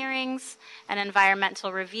public hearings, an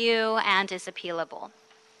environmental review, and is appealable.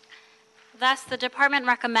 Thus, the department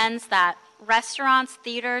recommends that restaurants,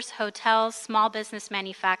 theaters, hotels, small business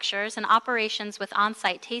manufacturers, and operations with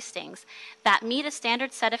on-site tastings that meet a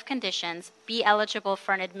standard set of conditions be eligible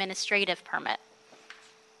for an administrative permit.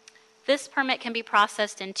 This permit can be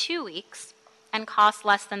processed in 2 weeks and costs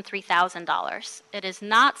less than $3,000. It is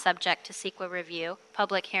not subject to CEQA review,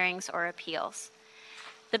 public hearings, or appeals.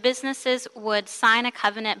 The businesses would sign a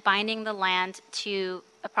covenant binding the land to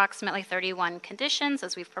approximately 31 conditions,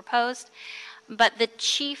 as we've proposed, but the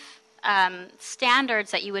chief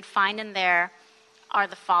standards that you would find in there are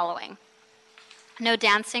the following. No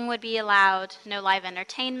dancing would be allowed, no live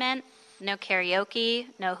entertainment, no karaoke,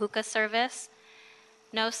 no hookah service,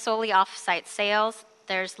 no solely off-site sales.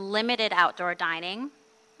 There's limited outdoor dining.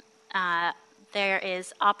 There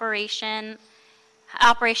is operation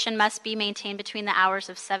must be maintained between the hours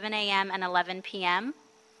of 7 a.m. and 11 p.m.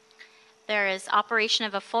 There is operation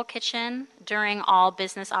of a full kitchen during all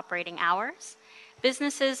business operating hours.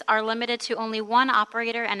 Businesses are limited to only one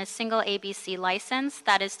operator and a single ABC license.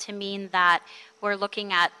 That is to mean that we're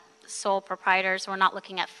looking at sole proprietors. We're not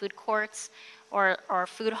looking at food courts or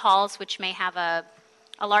food halls, which may have a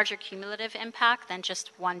larger cumulative impact than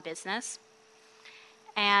just one business.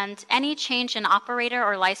 And any change in operator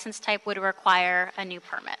or license type would require a new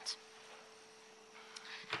permit.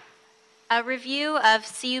 A review of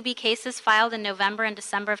CUB cases filed in November and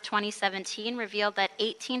December of 2017 revealed that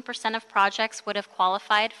 18% of projects would have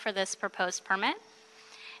qualified for this proposed permit,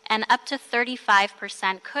 and up to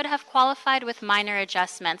 35% could have qualified with minor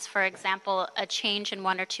adjustments, for example, a change in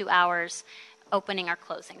 1 or 2 hours opening or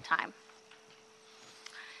closing time.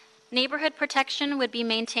 Neighborhood protection would be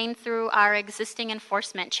maintained through our existing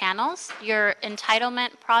enforcement channels. Your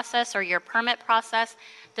entitlement process or your permit process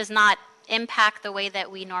does not impact the way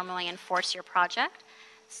that we normally enforce your project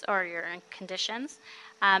or your conditions.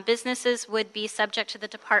 Businesses would be subject to the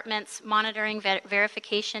department's monitoring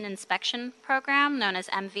verification inspection program, known as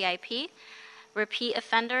MVIP. Repeat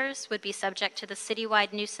offenders would be subject to the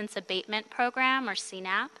citywide nuisance abatement program, or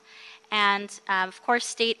CNAP. And of course,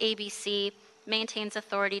 state ABC maintains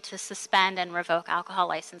authority to suspend and revoke alcohol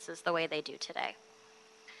licenses the way they do today.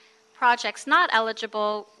 Projects not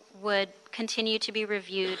eligible would continue to be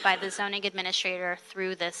reviewed by the zoning administrator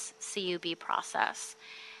through this CUB process.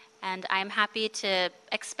 And I'm happy to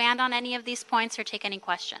expand on any of these points or take any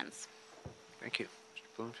questions. Thank you.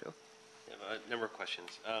 Mr. Bloomfield? I have a number of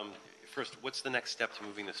questions. First, what's the next step to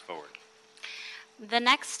moving this forward? The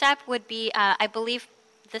next step would be, I believe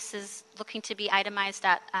this is looking to be itemized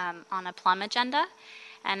at, on a Plum agenda.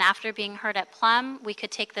 And after being heard at Plum, we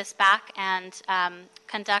could take this back and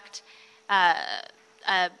conduct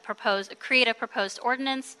create a proposed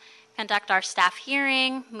ordinance, conduct our staff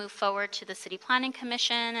hearing, move forward to the City Planning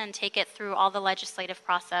Commission, and take it through all the legislative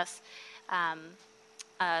process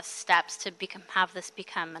steps to have this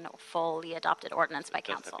become a fully adopted ordinance by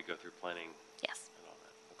council. Does it have to go through planning? Yes. And all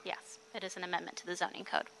that? Okay. Yes, it is an amendment to the zoning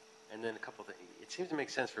code. And then a couple of things. It seems to make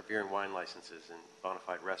sense for beer and wine licenses and bona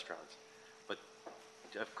fide restaurants, but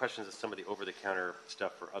I have questions of some of the over-the-counter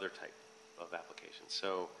stuff for other type of applications.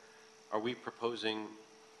 So are we proposing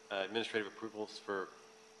administrative approvals for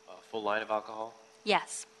a full line of alcohol?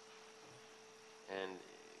 Yes. And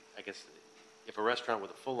I guess if a restaurant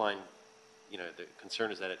with a full line, the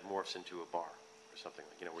concern is that it morphs into a bar or something,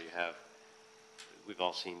 where you have, we've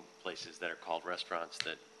all seen places that are called restaurants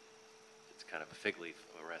that it's kind of a fig leaf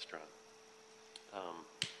of a restaurant.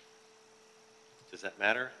 Does that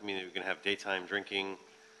matter? I mean, are we going to have daytime drinking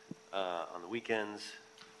on the weekends?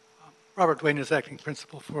 Robert Duane is acting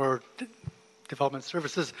principal for Development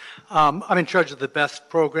Services. I'm in charge of the BEST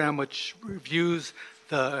program, which reviews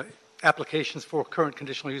the applications for current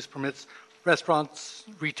conditional use permits, restaurants,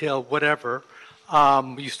 retail, whatever.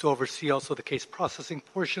 We used to oversee also the case processing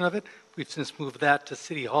portion of it. We've since moved that to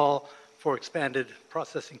City Hall for expanded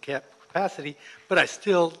processing capacity, but I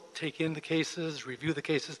still take in the cases, review the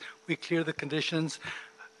cases, we clear the conditions.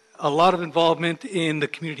 A lot of involvement in the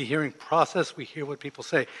community hearing process. We hear what people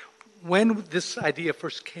say. When this idea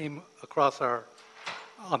first came across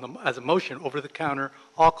as a motion, over-the-counter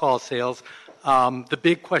alcohol sales, the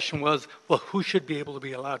big question was, well, who should be able to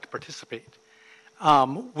be allowed to participate?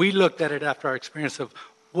 We looked at it after our experience of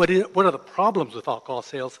what are the problems with alcohol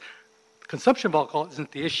sales. Consumption of alcohol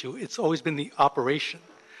isn't the issue. It's always been the operation.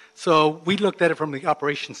 So we looked at it from the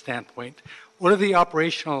operation standpoint. What are the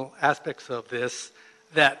operational aspects of this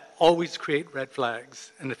that always create red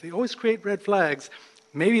flags? And if they always create red flags,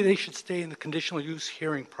 maybe they should stay in the conditional use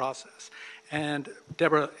hearing process. And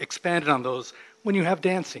Deborah expanded on those. When you have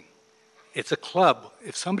dancing, it's a club.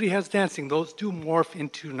 If somebody has dancing, those do morph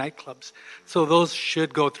into nightclubs. So those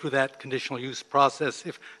should go through that conditional use process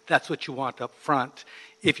if that's what you want up front.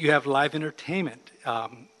 If you have live entertainment,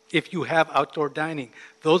 if you have outdoor dining,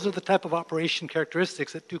 those are the type of operation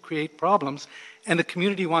characteristics that do create problems, and the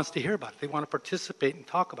community wants to hear about it. They want to participate and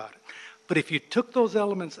talk about it. But if you took those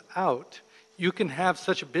elements out, you can have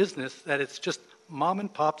such a business that it's just mom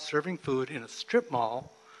and pop serving food in a strip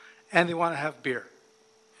mall, and they want to have beer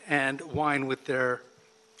and wine with their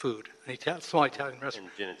food, a small Italian restaurant.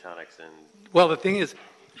 And gin and tonics and... Well, the thing is,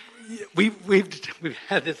 we've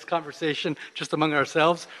had this conversation just among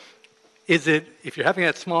ourselves. Is it, if you're having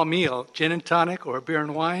that small meal, gin and tonic or beer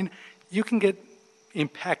and wine, you can get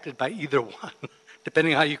impacted by either one,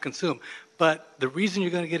 depending on how you consume. But the reason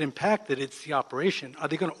you're going to get impacted, it's the operation. Are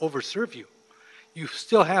they going to overserve you? You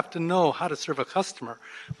still have to know how to serve a customer,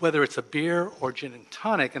 whether it's a beer or gin and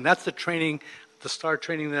tonic, and that's the training, the STAR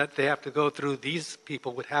training that they have to go through. These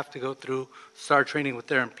people would have to go through STAR training with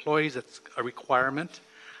their employees. It's a requirement.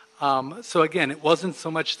 So again, it wasn't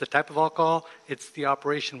so much the type of alcohol, it's the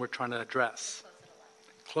operation we're trying to address.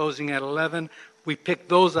 Closing at 11. We picked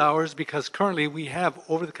those hours because currently we have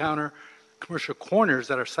over-the-counter commercial corners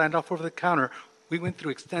that are signed off over-the-counter. We went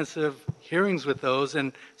through extensive hearings with those,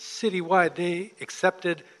 and citywide they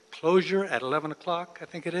accepted closure at 11 o'clock, I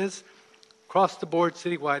think it is. Across the board,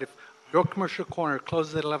 citywide, if your commercial corner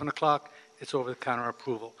closes at 11 o'clock, it's over-the-counter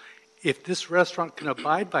approval. If this restaurant can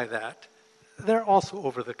abide by that, they're also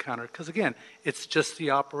over-the-counter, because again, it's just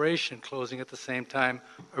the operation closing at the same time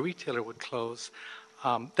a retailer would close.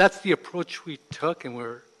 That's the approach we took, and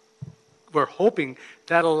we're hoping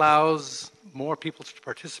that allows more people to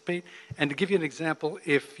participate. And to give you an example,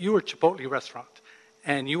 if you were a Chipotle restaurant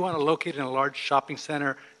and you want to locate in a large shopping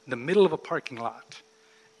center in the middle of a parking lot,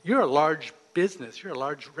 you're a large business, you're a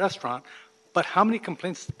large restaurant, but how many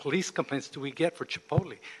complaints, police complaints, do we get for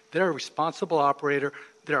Chipotle? They're a responsible operator,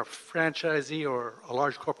 they're a franchisee or a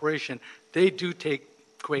large corporation. They do take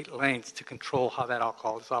great lengths to control how that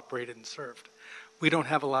alcohol is operated and served. We don't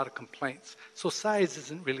have a lot of complaints. So size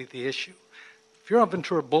isn't really the issue. If you're on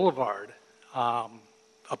Ventura Boulevard,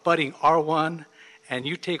 abutting R1, and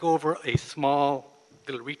you take over a small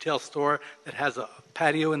little retail store that has a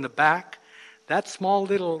patio in the back, that small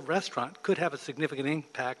little restaurant could have a significant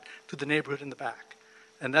impact to the neighborhood in the back.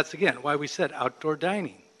 And that's, again, why we said outdoor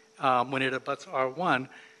dining, when it abuts R1,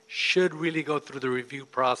 should really go through the review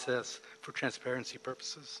process for transparency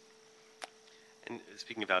purposes. And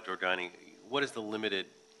speaking of outdoor dining, what is the limited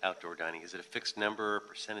outdoor dining? Is it a fixed number,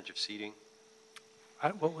 percentage of seating?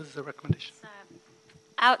 What was the recommendation?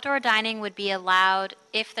 Outdoor dining would be allowed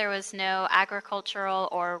if there was no agricultural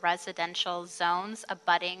or residential zones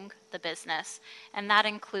abutting the business, and that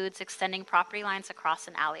includes extending property lines across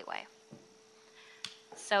an alleyway.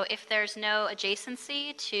 So if there's no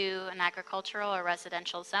adjacency to an agricultural or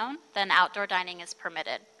residential zone, then outdoor dining is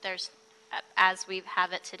permitted. There's, as we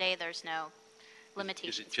have it today, there's no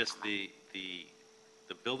limitations. Is it just the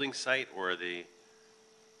building site, or the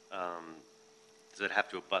does it have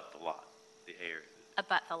to abut the lot? The area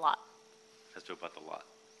abut the lot. Has to abut the lot.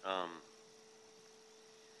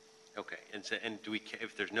 Okay, and do we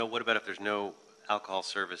if there's no, what about if there's no alcohol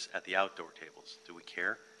service at the outdoor tables? Do we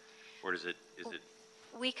care, or is it?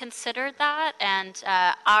 We considered that, and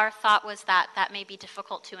our thought was that that may be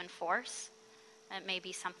difficult to enforce. It may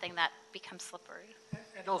be something that becomes slippery.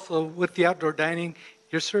 And also, with the outdoor dining,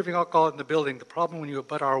 you're serving alcohol in the building. The problem when you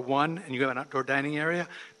abut R1 and you have an outdoor dining area,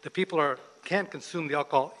 the people can't consume the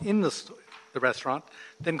alcohol in the restaurant,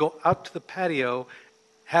 then go out to the patio,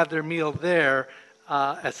 have their meal there.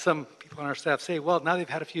 As some people on our staff say, well, now they've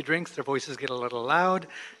had a few drinks, their voices get a little loud.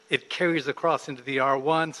 It carries across into the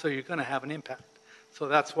R1, so you're going to have an impact. So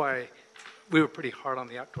that's why we were pretty hard on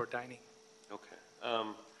the outdoor dining. Okay.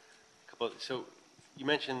 So you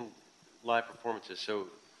mentioned live performances. So,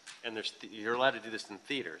 and you're allowed to do this in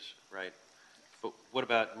theaters, right? But what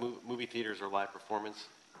about movie theaters or live performance?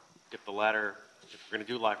 If we're going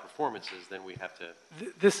to do live performances, then we have to.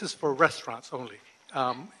 This is for restaurants only.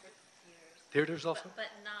 Theaters also? But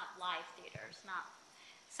not live theaters, not.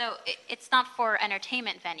 So it's not for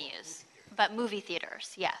entertainment venues, but movie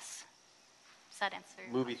theaters, yes. Does that answer?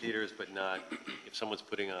 Movie theaters, but not if someone's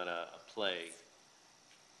putting on a play,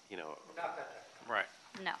 you know. Right.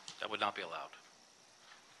 No. That would not be allowed.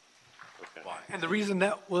 Okay. Why? And the reason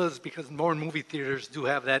that was because more movie theaters do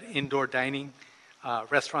have that indoor dining.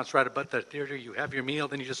 Restaurants right above the theater, you have your meal,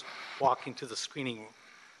 then you just walk into the screening room.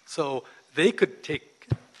 So they could take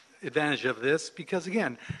advantage of this because,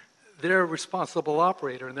 again, they're a responsible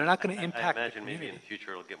operator and they're not going to impact the I imagine community. maybe in the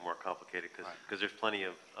future it'll get more complicated because there's plenty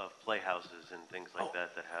of playhouses and things like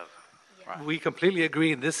that have. Right. We completely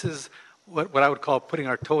agree. And this is what I would call putting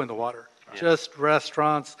our toe in the water. Yeah. Just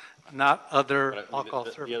restaurants, not other But alcohol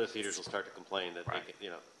the services. other theaters will start to complain that they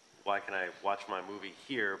can, why can I watch my movie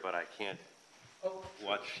here, but I can't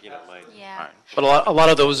watch, my. Yeah. But a lot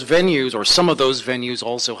of those venues, or some of those venues,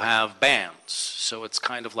 also have bands. So it's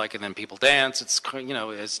kind of like, and then people dance. It's,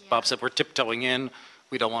 as Bob said, we're tiptoeing in.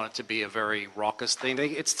 We don't want it to be a very raucous thing.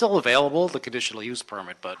 It's still available, the conditional use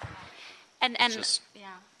permit, but And just, yeah.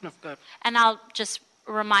 no, go ahead. And I'll just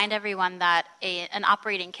remind everyone that an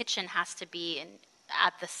operating kitchen has to be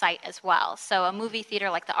at the site as well. So a movie theater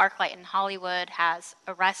like the ArcLight in Hollywood has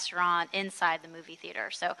a restaurant inside the movie theater.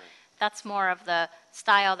 So that's more of the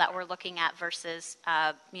style that we're looking at versus,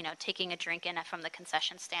 taking a drink in from the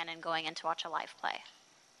concession stand and going in to watch a live play.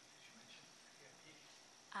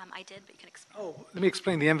 I did, but you can explain. Let me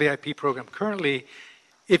explain the MVIP program. Currently,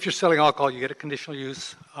 if you're selling alcohol, you get a conditional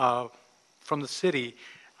use from the city.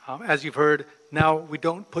 As you've heard, now we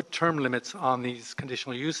don't put term limits on these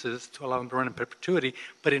conditional uses to allow them to run in perpetuity,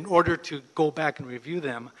 but in order to go back and review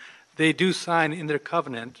them, they do sign in their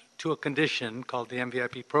covenant to a condition called the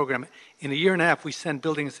MVIP program. In a year and a half, we send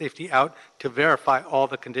building and safety out to verify all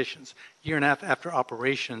the conditions. Year and a half after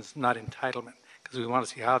operations, not entitlement, because we want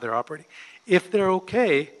to see how they're operating. If they're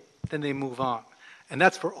okay, then they move on. And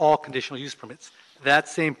that's for all conditional use permits. That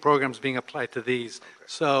same program is being applied to these. Okay.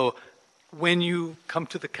 So when you come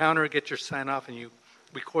to the counter, get your sign off, and you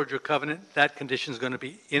record your covenant, that condition is going to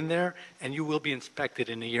be in there, and you will be inspected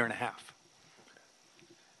in a year and a half.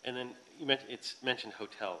 And then it's mentioned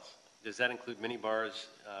hotels. does that include mini bars,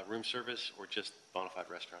 room service, or just bona fide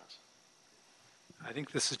restaurants? I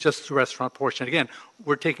think this is just the restaurant portion. Again,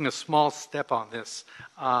 we're taking a small step on this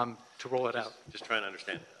to roll it out. Just trying to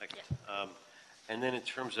understand. And then in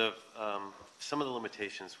terms of some of the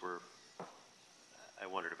limitations I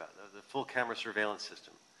wondered about. The full camera surveillance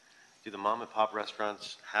system. Do the mom and pop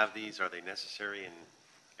restaurants have these? Are they necessary and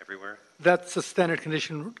everywhere? That's a standard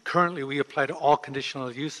condition. Currently, we apply to all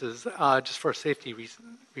conditional uses just for safety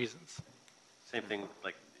reasons. Same thing,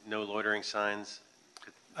 like no loitering signs?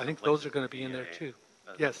 I think those are going to be in there too.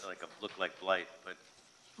 Yes. Like look like blight, but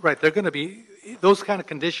Right, they're going to be, those kind of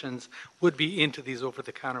conditions would be into these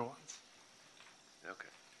over-the-counter ones. okay.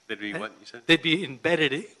 They'd be what, you said? They'd be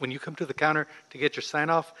embedded, when you come to the counter to get your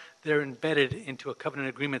sign-off, they're embedded into a covenant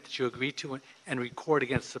agreement that you agree to and record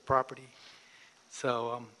against the property.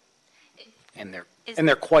 So, And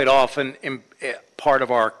they're quite often part of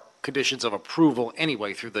our conditions of approval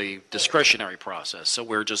anyway through the discretionary process. So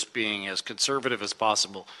we're just being as conservative as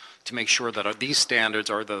possible to make sure that these standards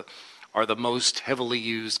are the most heavily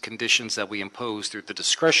used conditions that we impose through the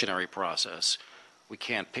discretionary process. We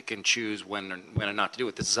can't pick and choose when and not to do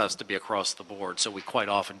it. This has to be across the board. So we quite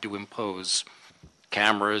often do impose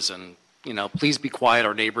cameras and, please be quiet,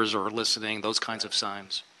 our neighbors are listening, those kinds of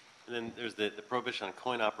signs. And then there's the prohibition on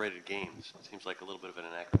coin-operated games. It seems like a little bit of an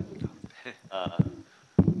anachronism.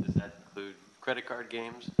 Does that include credit card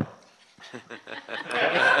games?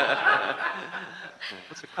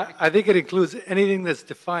 I think it includes anything that's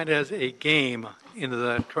defined as a game in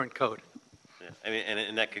the current code. Yeah, I mean,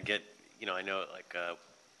 and that could get, I know, like,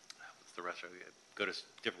 what's the restaurant? I go to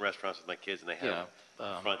different restaurants with my kids, and they have,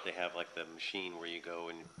 up front, they have, like, the machine where you go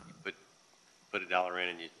and you put $1 in,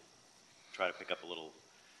 and you try to pick up a little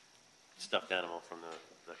stuffed animal from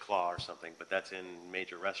the claw or something, but that's in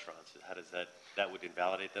major restaurants. How does that would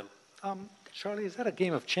invalidate them? Charlie, is that a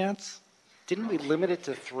game of chance? Didn't we limit it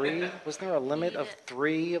to 3? Was there a limit of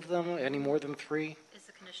 3 of them? Any more than 3? It's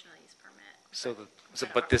a conditional use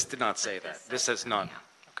permit. But this did not say that. This says none.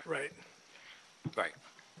 Right. Right.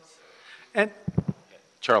 And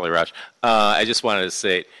Charlie Roush. I just wanted to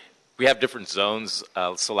say, we have different zones.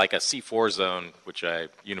 So like a C4 zone, which I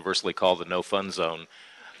universally call the no fun zone,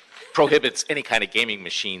 prohibits any kind of gaming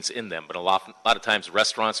machines in them. But a lot of times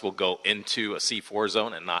restaurants will go into a C4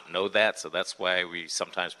 zone and not know that. So that's why we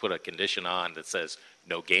sometimes put a condition on that says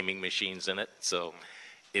no gaming machines in it. So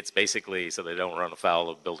it's basically so they don't run afoul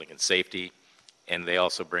of building and safety. And they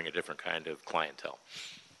also bring a different kind of clientele.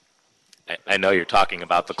 I know you're talking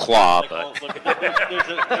about the claw, but Look,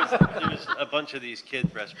 there's a bunch of these kid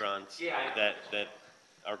restaurants that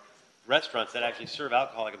are restaurants that actually serve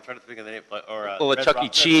alcohol. Like I'm trying to think of the name, well, a Chuck E.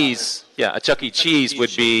 Cheese, a Chuck E. Cheese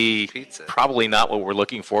would be probably not what we're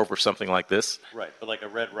looking for something like this. Right, but like a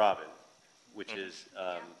Red Robin, which is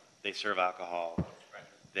they serve alcohol.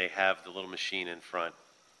 They have the little machine in front,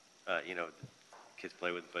 kids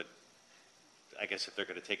play with, but I guess if they're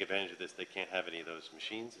going to take advantage of this, they can't have any of those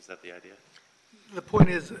machines. Is that the idea? the point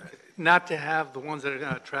is not to have the ones that are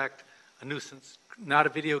going to attract a nuisance, not a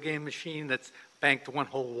video game machine that's banked to one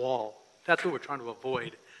whole wall. That's what we're trying to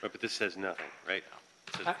avoid. Right, but this says nothing, right?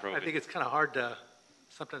 It says I prohibit. think it's kind of hard to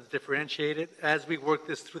sometimes differentiate it. As we work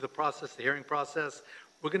this through the process, the hearing process,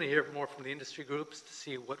 we're going to hear more from the industry groups to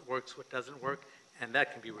see what works, what doesn't work, and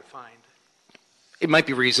that can be refined. It might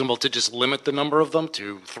be reasonable to just limit the number of them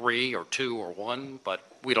to 3 or 2 or 1, but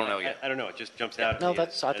we don't know yet. I don't know. It just jumps out. at No, me I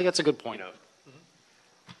think that's a good point. You know,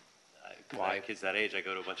 I have kids that age, I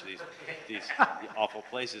go to a bunch of these awful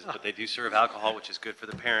places, but they do serve alcohol, which is good for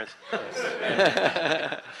the parents.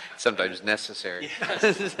 Sometimes necessary.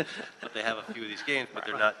 Yes. But they have a few of these games, but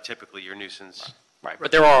they're not typically your nuisance. Right,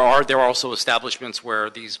 but there are also establishments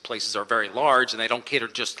where these places are very large, and they don't cater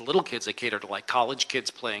just to little kids. They cater to like college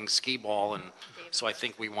kids playing skee ball, and so I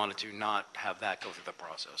think we wanted to not have that go through the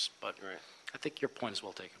process. But Right. I think your point is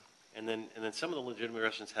well taken. And then some of the legitimate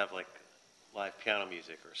restaurants have like live piano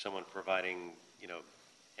music or someone providing,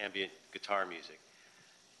 ambient guitar music.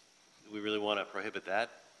 Do we really want to prohibit that?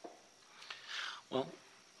 Well,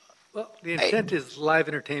 the intent is live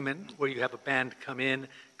entertainment where you have a band come in,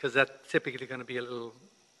 because that's typically going to be a little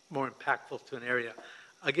more impactful to an area.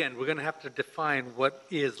 Again, we're going to have to define what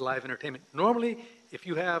is live entertainment. Normally, if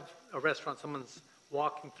you have a restaurant, someone's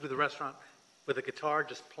walking through the restaurant with a guitar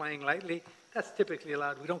just playing lightly, that's typically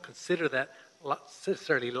allowed. We don't consider that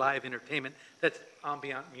necessarily live entertainment. That's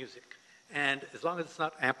ambient music. And as long as it's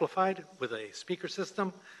not amplified with a speaker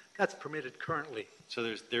system, that's permitted currently.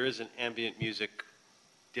 So there is an ambient music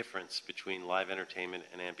difference between live entertainment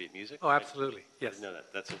and ambient music? Oh, absolutely, yes. I didn't know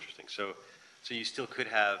that. That's interesting. So you still could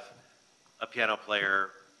have a piano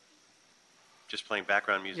player just playing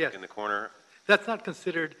background music Yes. in the corner. That's not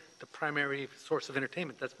considered the primary source of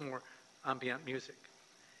entertainment. That's more ambient music.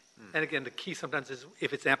 And again, the key sometimes is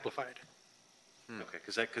if it's amplified. Okay,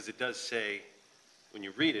 because it does say, when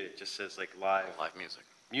you read it, it just says like live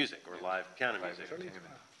music or live piano music.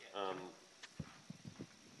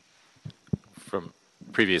 From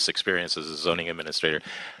previous experience as a zoning administrator,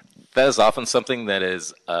 that is often something that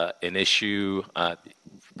is an issue.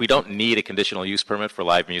 We don't need a conditional use permit for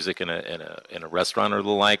live music in a restaurant or the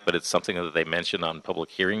like, but it's something that they mention on public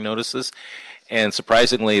hearing notices. And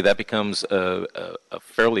surprisingly, that becomes a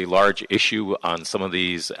fairly large issue on some of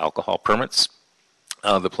these alcohol permits,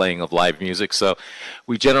 the playing of live music. So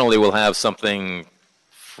we generally will have something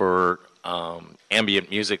for ambient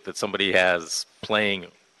music that somebody has playing.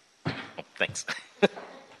 Oh, thanks.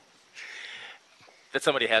 That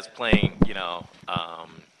somebody has playing,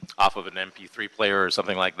 off of an MP3 player or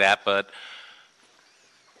something like that. But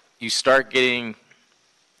you start getting,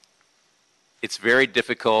 it's very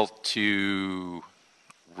difficult to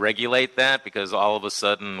regulate that, because all of a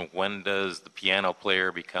sudden, when does the piano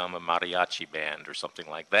player become a mariachi band or something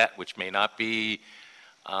like that, which may not be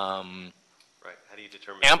Right. How do you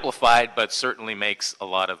determine amplified, but certainly makes a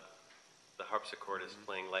lot of. the harpsichord is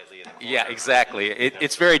playing lightly in the corner? Yeah, exactly.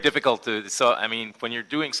 It's very difficult to. So I mean, when you're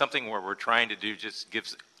doing something where we're trying to do just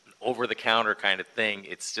gives over-the-counter kind of thing,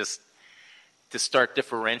 it's just to start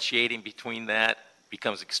differentiating between that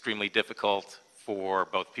becomes extremely difficult for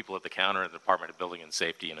both people at the counter and the Department of Building and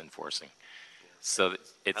Safety and enforcing. So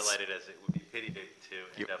it's Highlighted as it would be pity to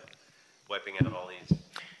end up wiping out all these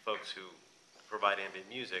folks who provide ambient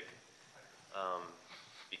music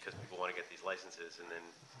because people want to get these licenses, and then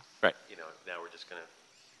right. Now we're just going to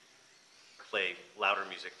play louder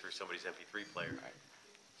music through somebody's MP3 player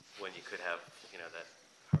when you could have that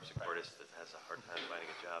harpsichordist that has a hard time finding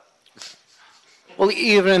a job. Well,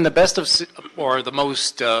 even in the best of, or the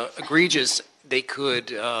most egregious, they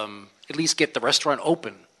could at least get the restaurant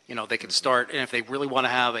open. They could start, and if they really want to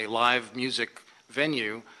have a live music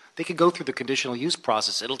venue, they could go through the conditional use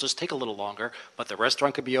process. It'll just take a little longer, but the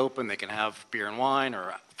restaurant could be open. They can have beer and wine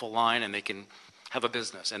or full line, and they can have a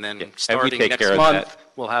business. And then starting next month,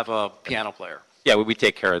 we'll have a piano player. Yeah, we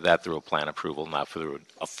take care of that through a plan approval, not through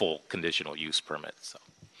a full conditional use permit. So.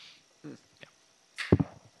 Thank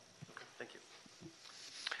you.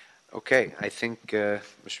 Okay, I think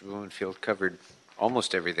Mr. Blumenfield covered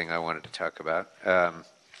almost everything I wanted to talk about.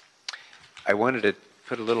 I wanted to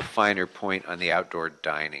put a little finer point on the outdoor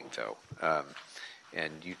dining, though.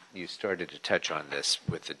 And you started to touch on this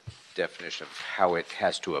with the definition of how it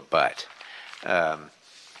has to abut.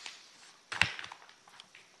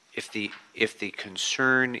 If the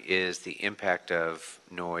concern is the impact of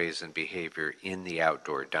noise and behavior in the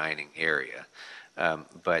outdoor dining area,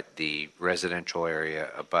 but the residential area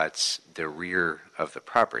abuts the rear of the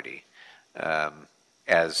property,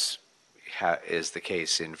 as is the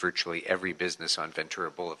case in virtually every business on Ventura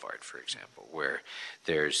Boulevard, for example, where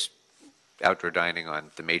there's outdoor dining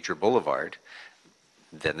on the major boulevard,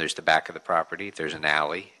 then there's the back of the property, there's an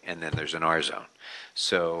alley, and then there's an R zone.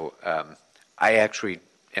 So I actually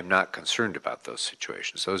am not concerned about those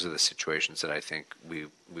situations. Those are the situations that I think we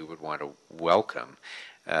would want to welcome.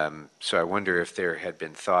 So I wonder if there had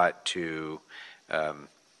been thought to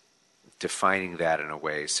defining that in a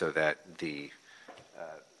way so that the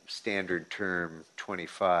standard term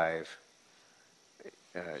 25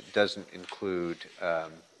 doesn't include,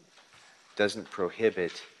 doesn't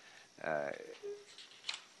prohibit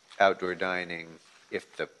outdoor dining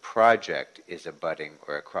if the project is abutting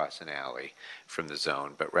or across an alley from the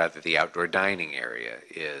zone, but rather the outdoor dining area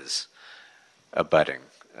is abutting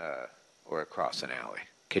or across an alley.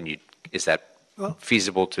 Is that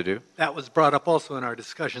feasible to do? That was brought up also in our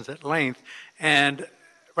discussions at length, and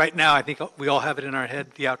right now I think we all have it in our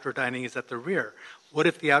head, the outdoor dining is at the rear. What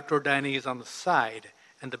if the outdoor dining is on the side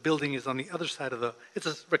and the building is on the other side of it's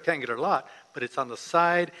a rectangular lot, but it's on the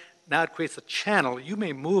side. Now it creates a channel. You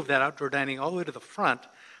may move that outdoor dining all the way to the front,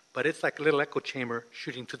 but it's like a little echo chamber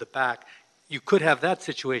shooting to the back. You could have that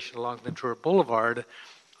situation along Ventura Boulevard.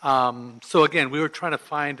 So again, we were trying to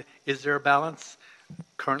find, is there a balance?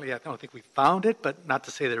 Currently, I don't think we found it, but not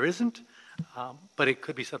to say there isn't. But it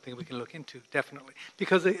could be something we can look into, definitely.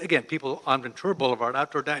 Because again, people on Ventura Boulevard,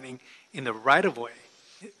 outdoor dining in the right-of-way,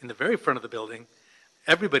 in the very front of the building,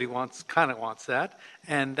 everybody kind of wants that,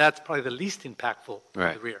 and that's probably the least impactful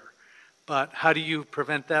in the rear. But how do you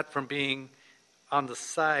prevent that from being on the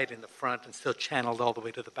side in the front and still channeled all the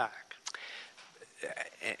way to the back?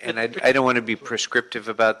 And I don't want to be prescriptive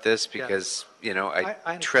about this because,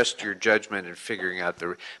 I trust your judgment in figuring out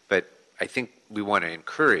but I think we want to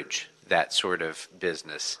encourage that sort of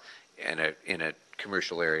business in a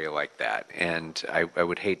commercial area like that. And I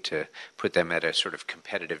would hate to put them at a sort of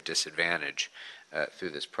competitive disadvantage through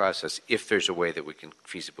this process if there's a way that we can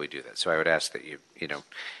feasibly do that. So I would ask that you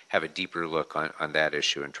have a deeper look on that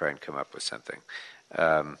issue and try and come up with something.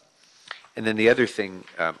 And then the other thing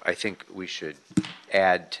I think we should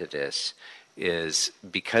add to this is,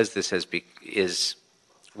 because this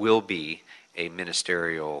will be a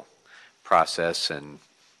ministerial process, and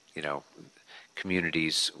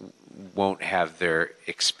communities won't have their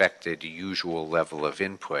expected usual level of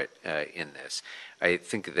input in this. I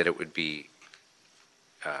think that it would be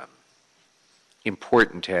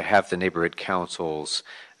important to have the neighborhood councils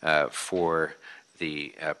for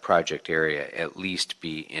the project area at least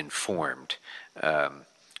be informed.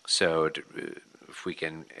 So if we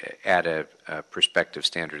can add a prospective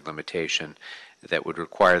standard limitation that would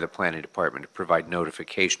require the planning department to provide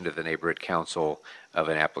notification to the neighborhood council of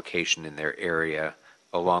an application in their area,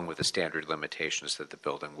 along with the standard limitations that the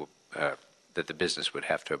building will, that the business would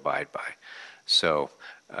have to abide by. So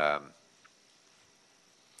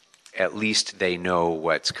at least they know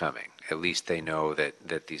what's coming. At least they know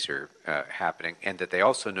that these are happening, and that they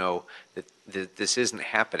also know that this isn't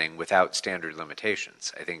happening without standard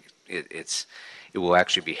limitations. I think it will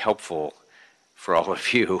actually be helpful for all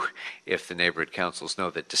of you if the neighborhood councils know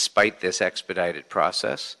that despite this expedited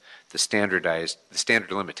process, the standard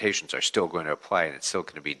limitations are still going to apply, and it's still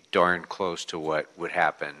going to be darn close to what would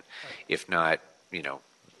happen, if not,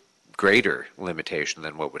 greater limitation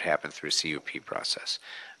than what would happen through a CUP process.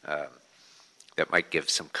 That might give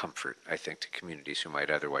some comfort, I think, to communities who might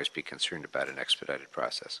otherwise be concerned about an expedited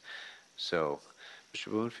process. So, Mr.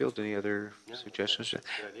 Bloomfield, any other suggestions?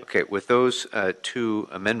 Okay, with those two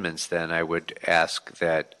amendments, then, I would ask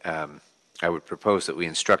that, I would propose that we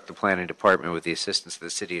instruct the planning department with the assistance of the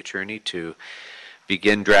city attorney to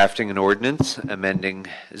begin drafting an ordinance amending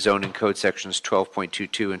zoning code sections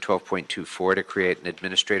 12.22 and 12.24 to create an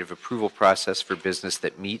administrative approval process for business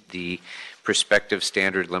that meet the prospective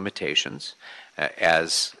standard limitations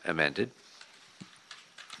as amended,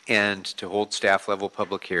 and to hold staff level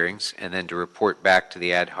public hearings, and then to report back to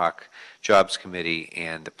the ad hoc jobs committee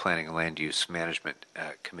and the planning and land use management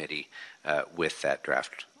committee with that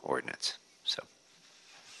draft ordinance. So,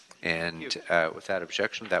 and without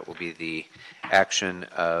objection, that will be the action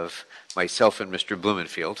of myself and Mr.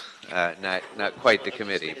 Blumenfield, not quite the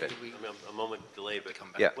committee, but a moment delay. But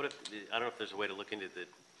yeah. What if, I don't know if there's a way to look into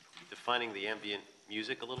defining the ambient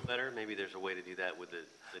music a little better. Maybe there's a way to do that with the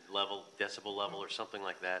decibel level or something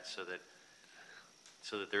like that, so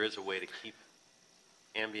that there is a way to keep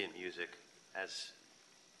ambient music as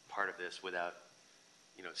part of this without,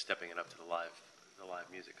 stepping it up to the live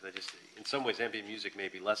music. Because in some ways, ambient music may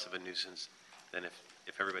be less of a nuisance than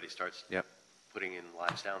if everybody starts putting in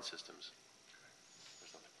live sound systems.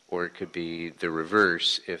 Or it could be the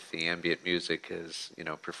reverse if the ambient music is,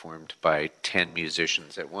 performed by 10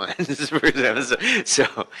 musicians at once, for example.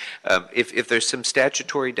 So if there's some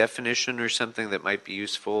statutory definition or something that might be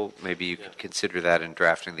useful, maybe you could consider that in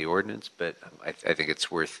drafting the ordinance, but I think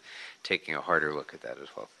it's worth taking a harder look at that as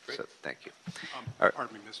well. Great. So thank you.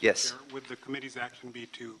 Pardon me, Mr. Yes. Chair. Would the committee's action be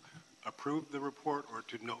to approve the report, or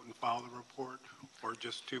to note and file the report, or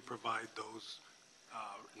just to provide those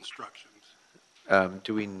instructions?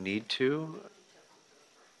 Do we need to?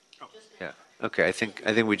 Yeah. Okay. I think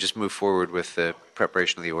we just move forward with the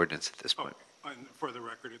preparation of the ordinance at this point. And for the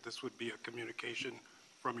record, this would be a communication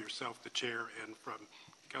from yourself, the chair, and from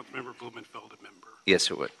Councilmember Blumenfeld, a member. Yes,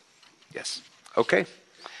 it would. Yes. Okay.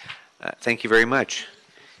 Thank you very much.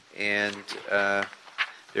 And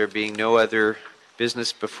there being no other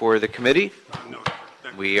business before the committee,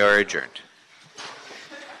 we are adjourned.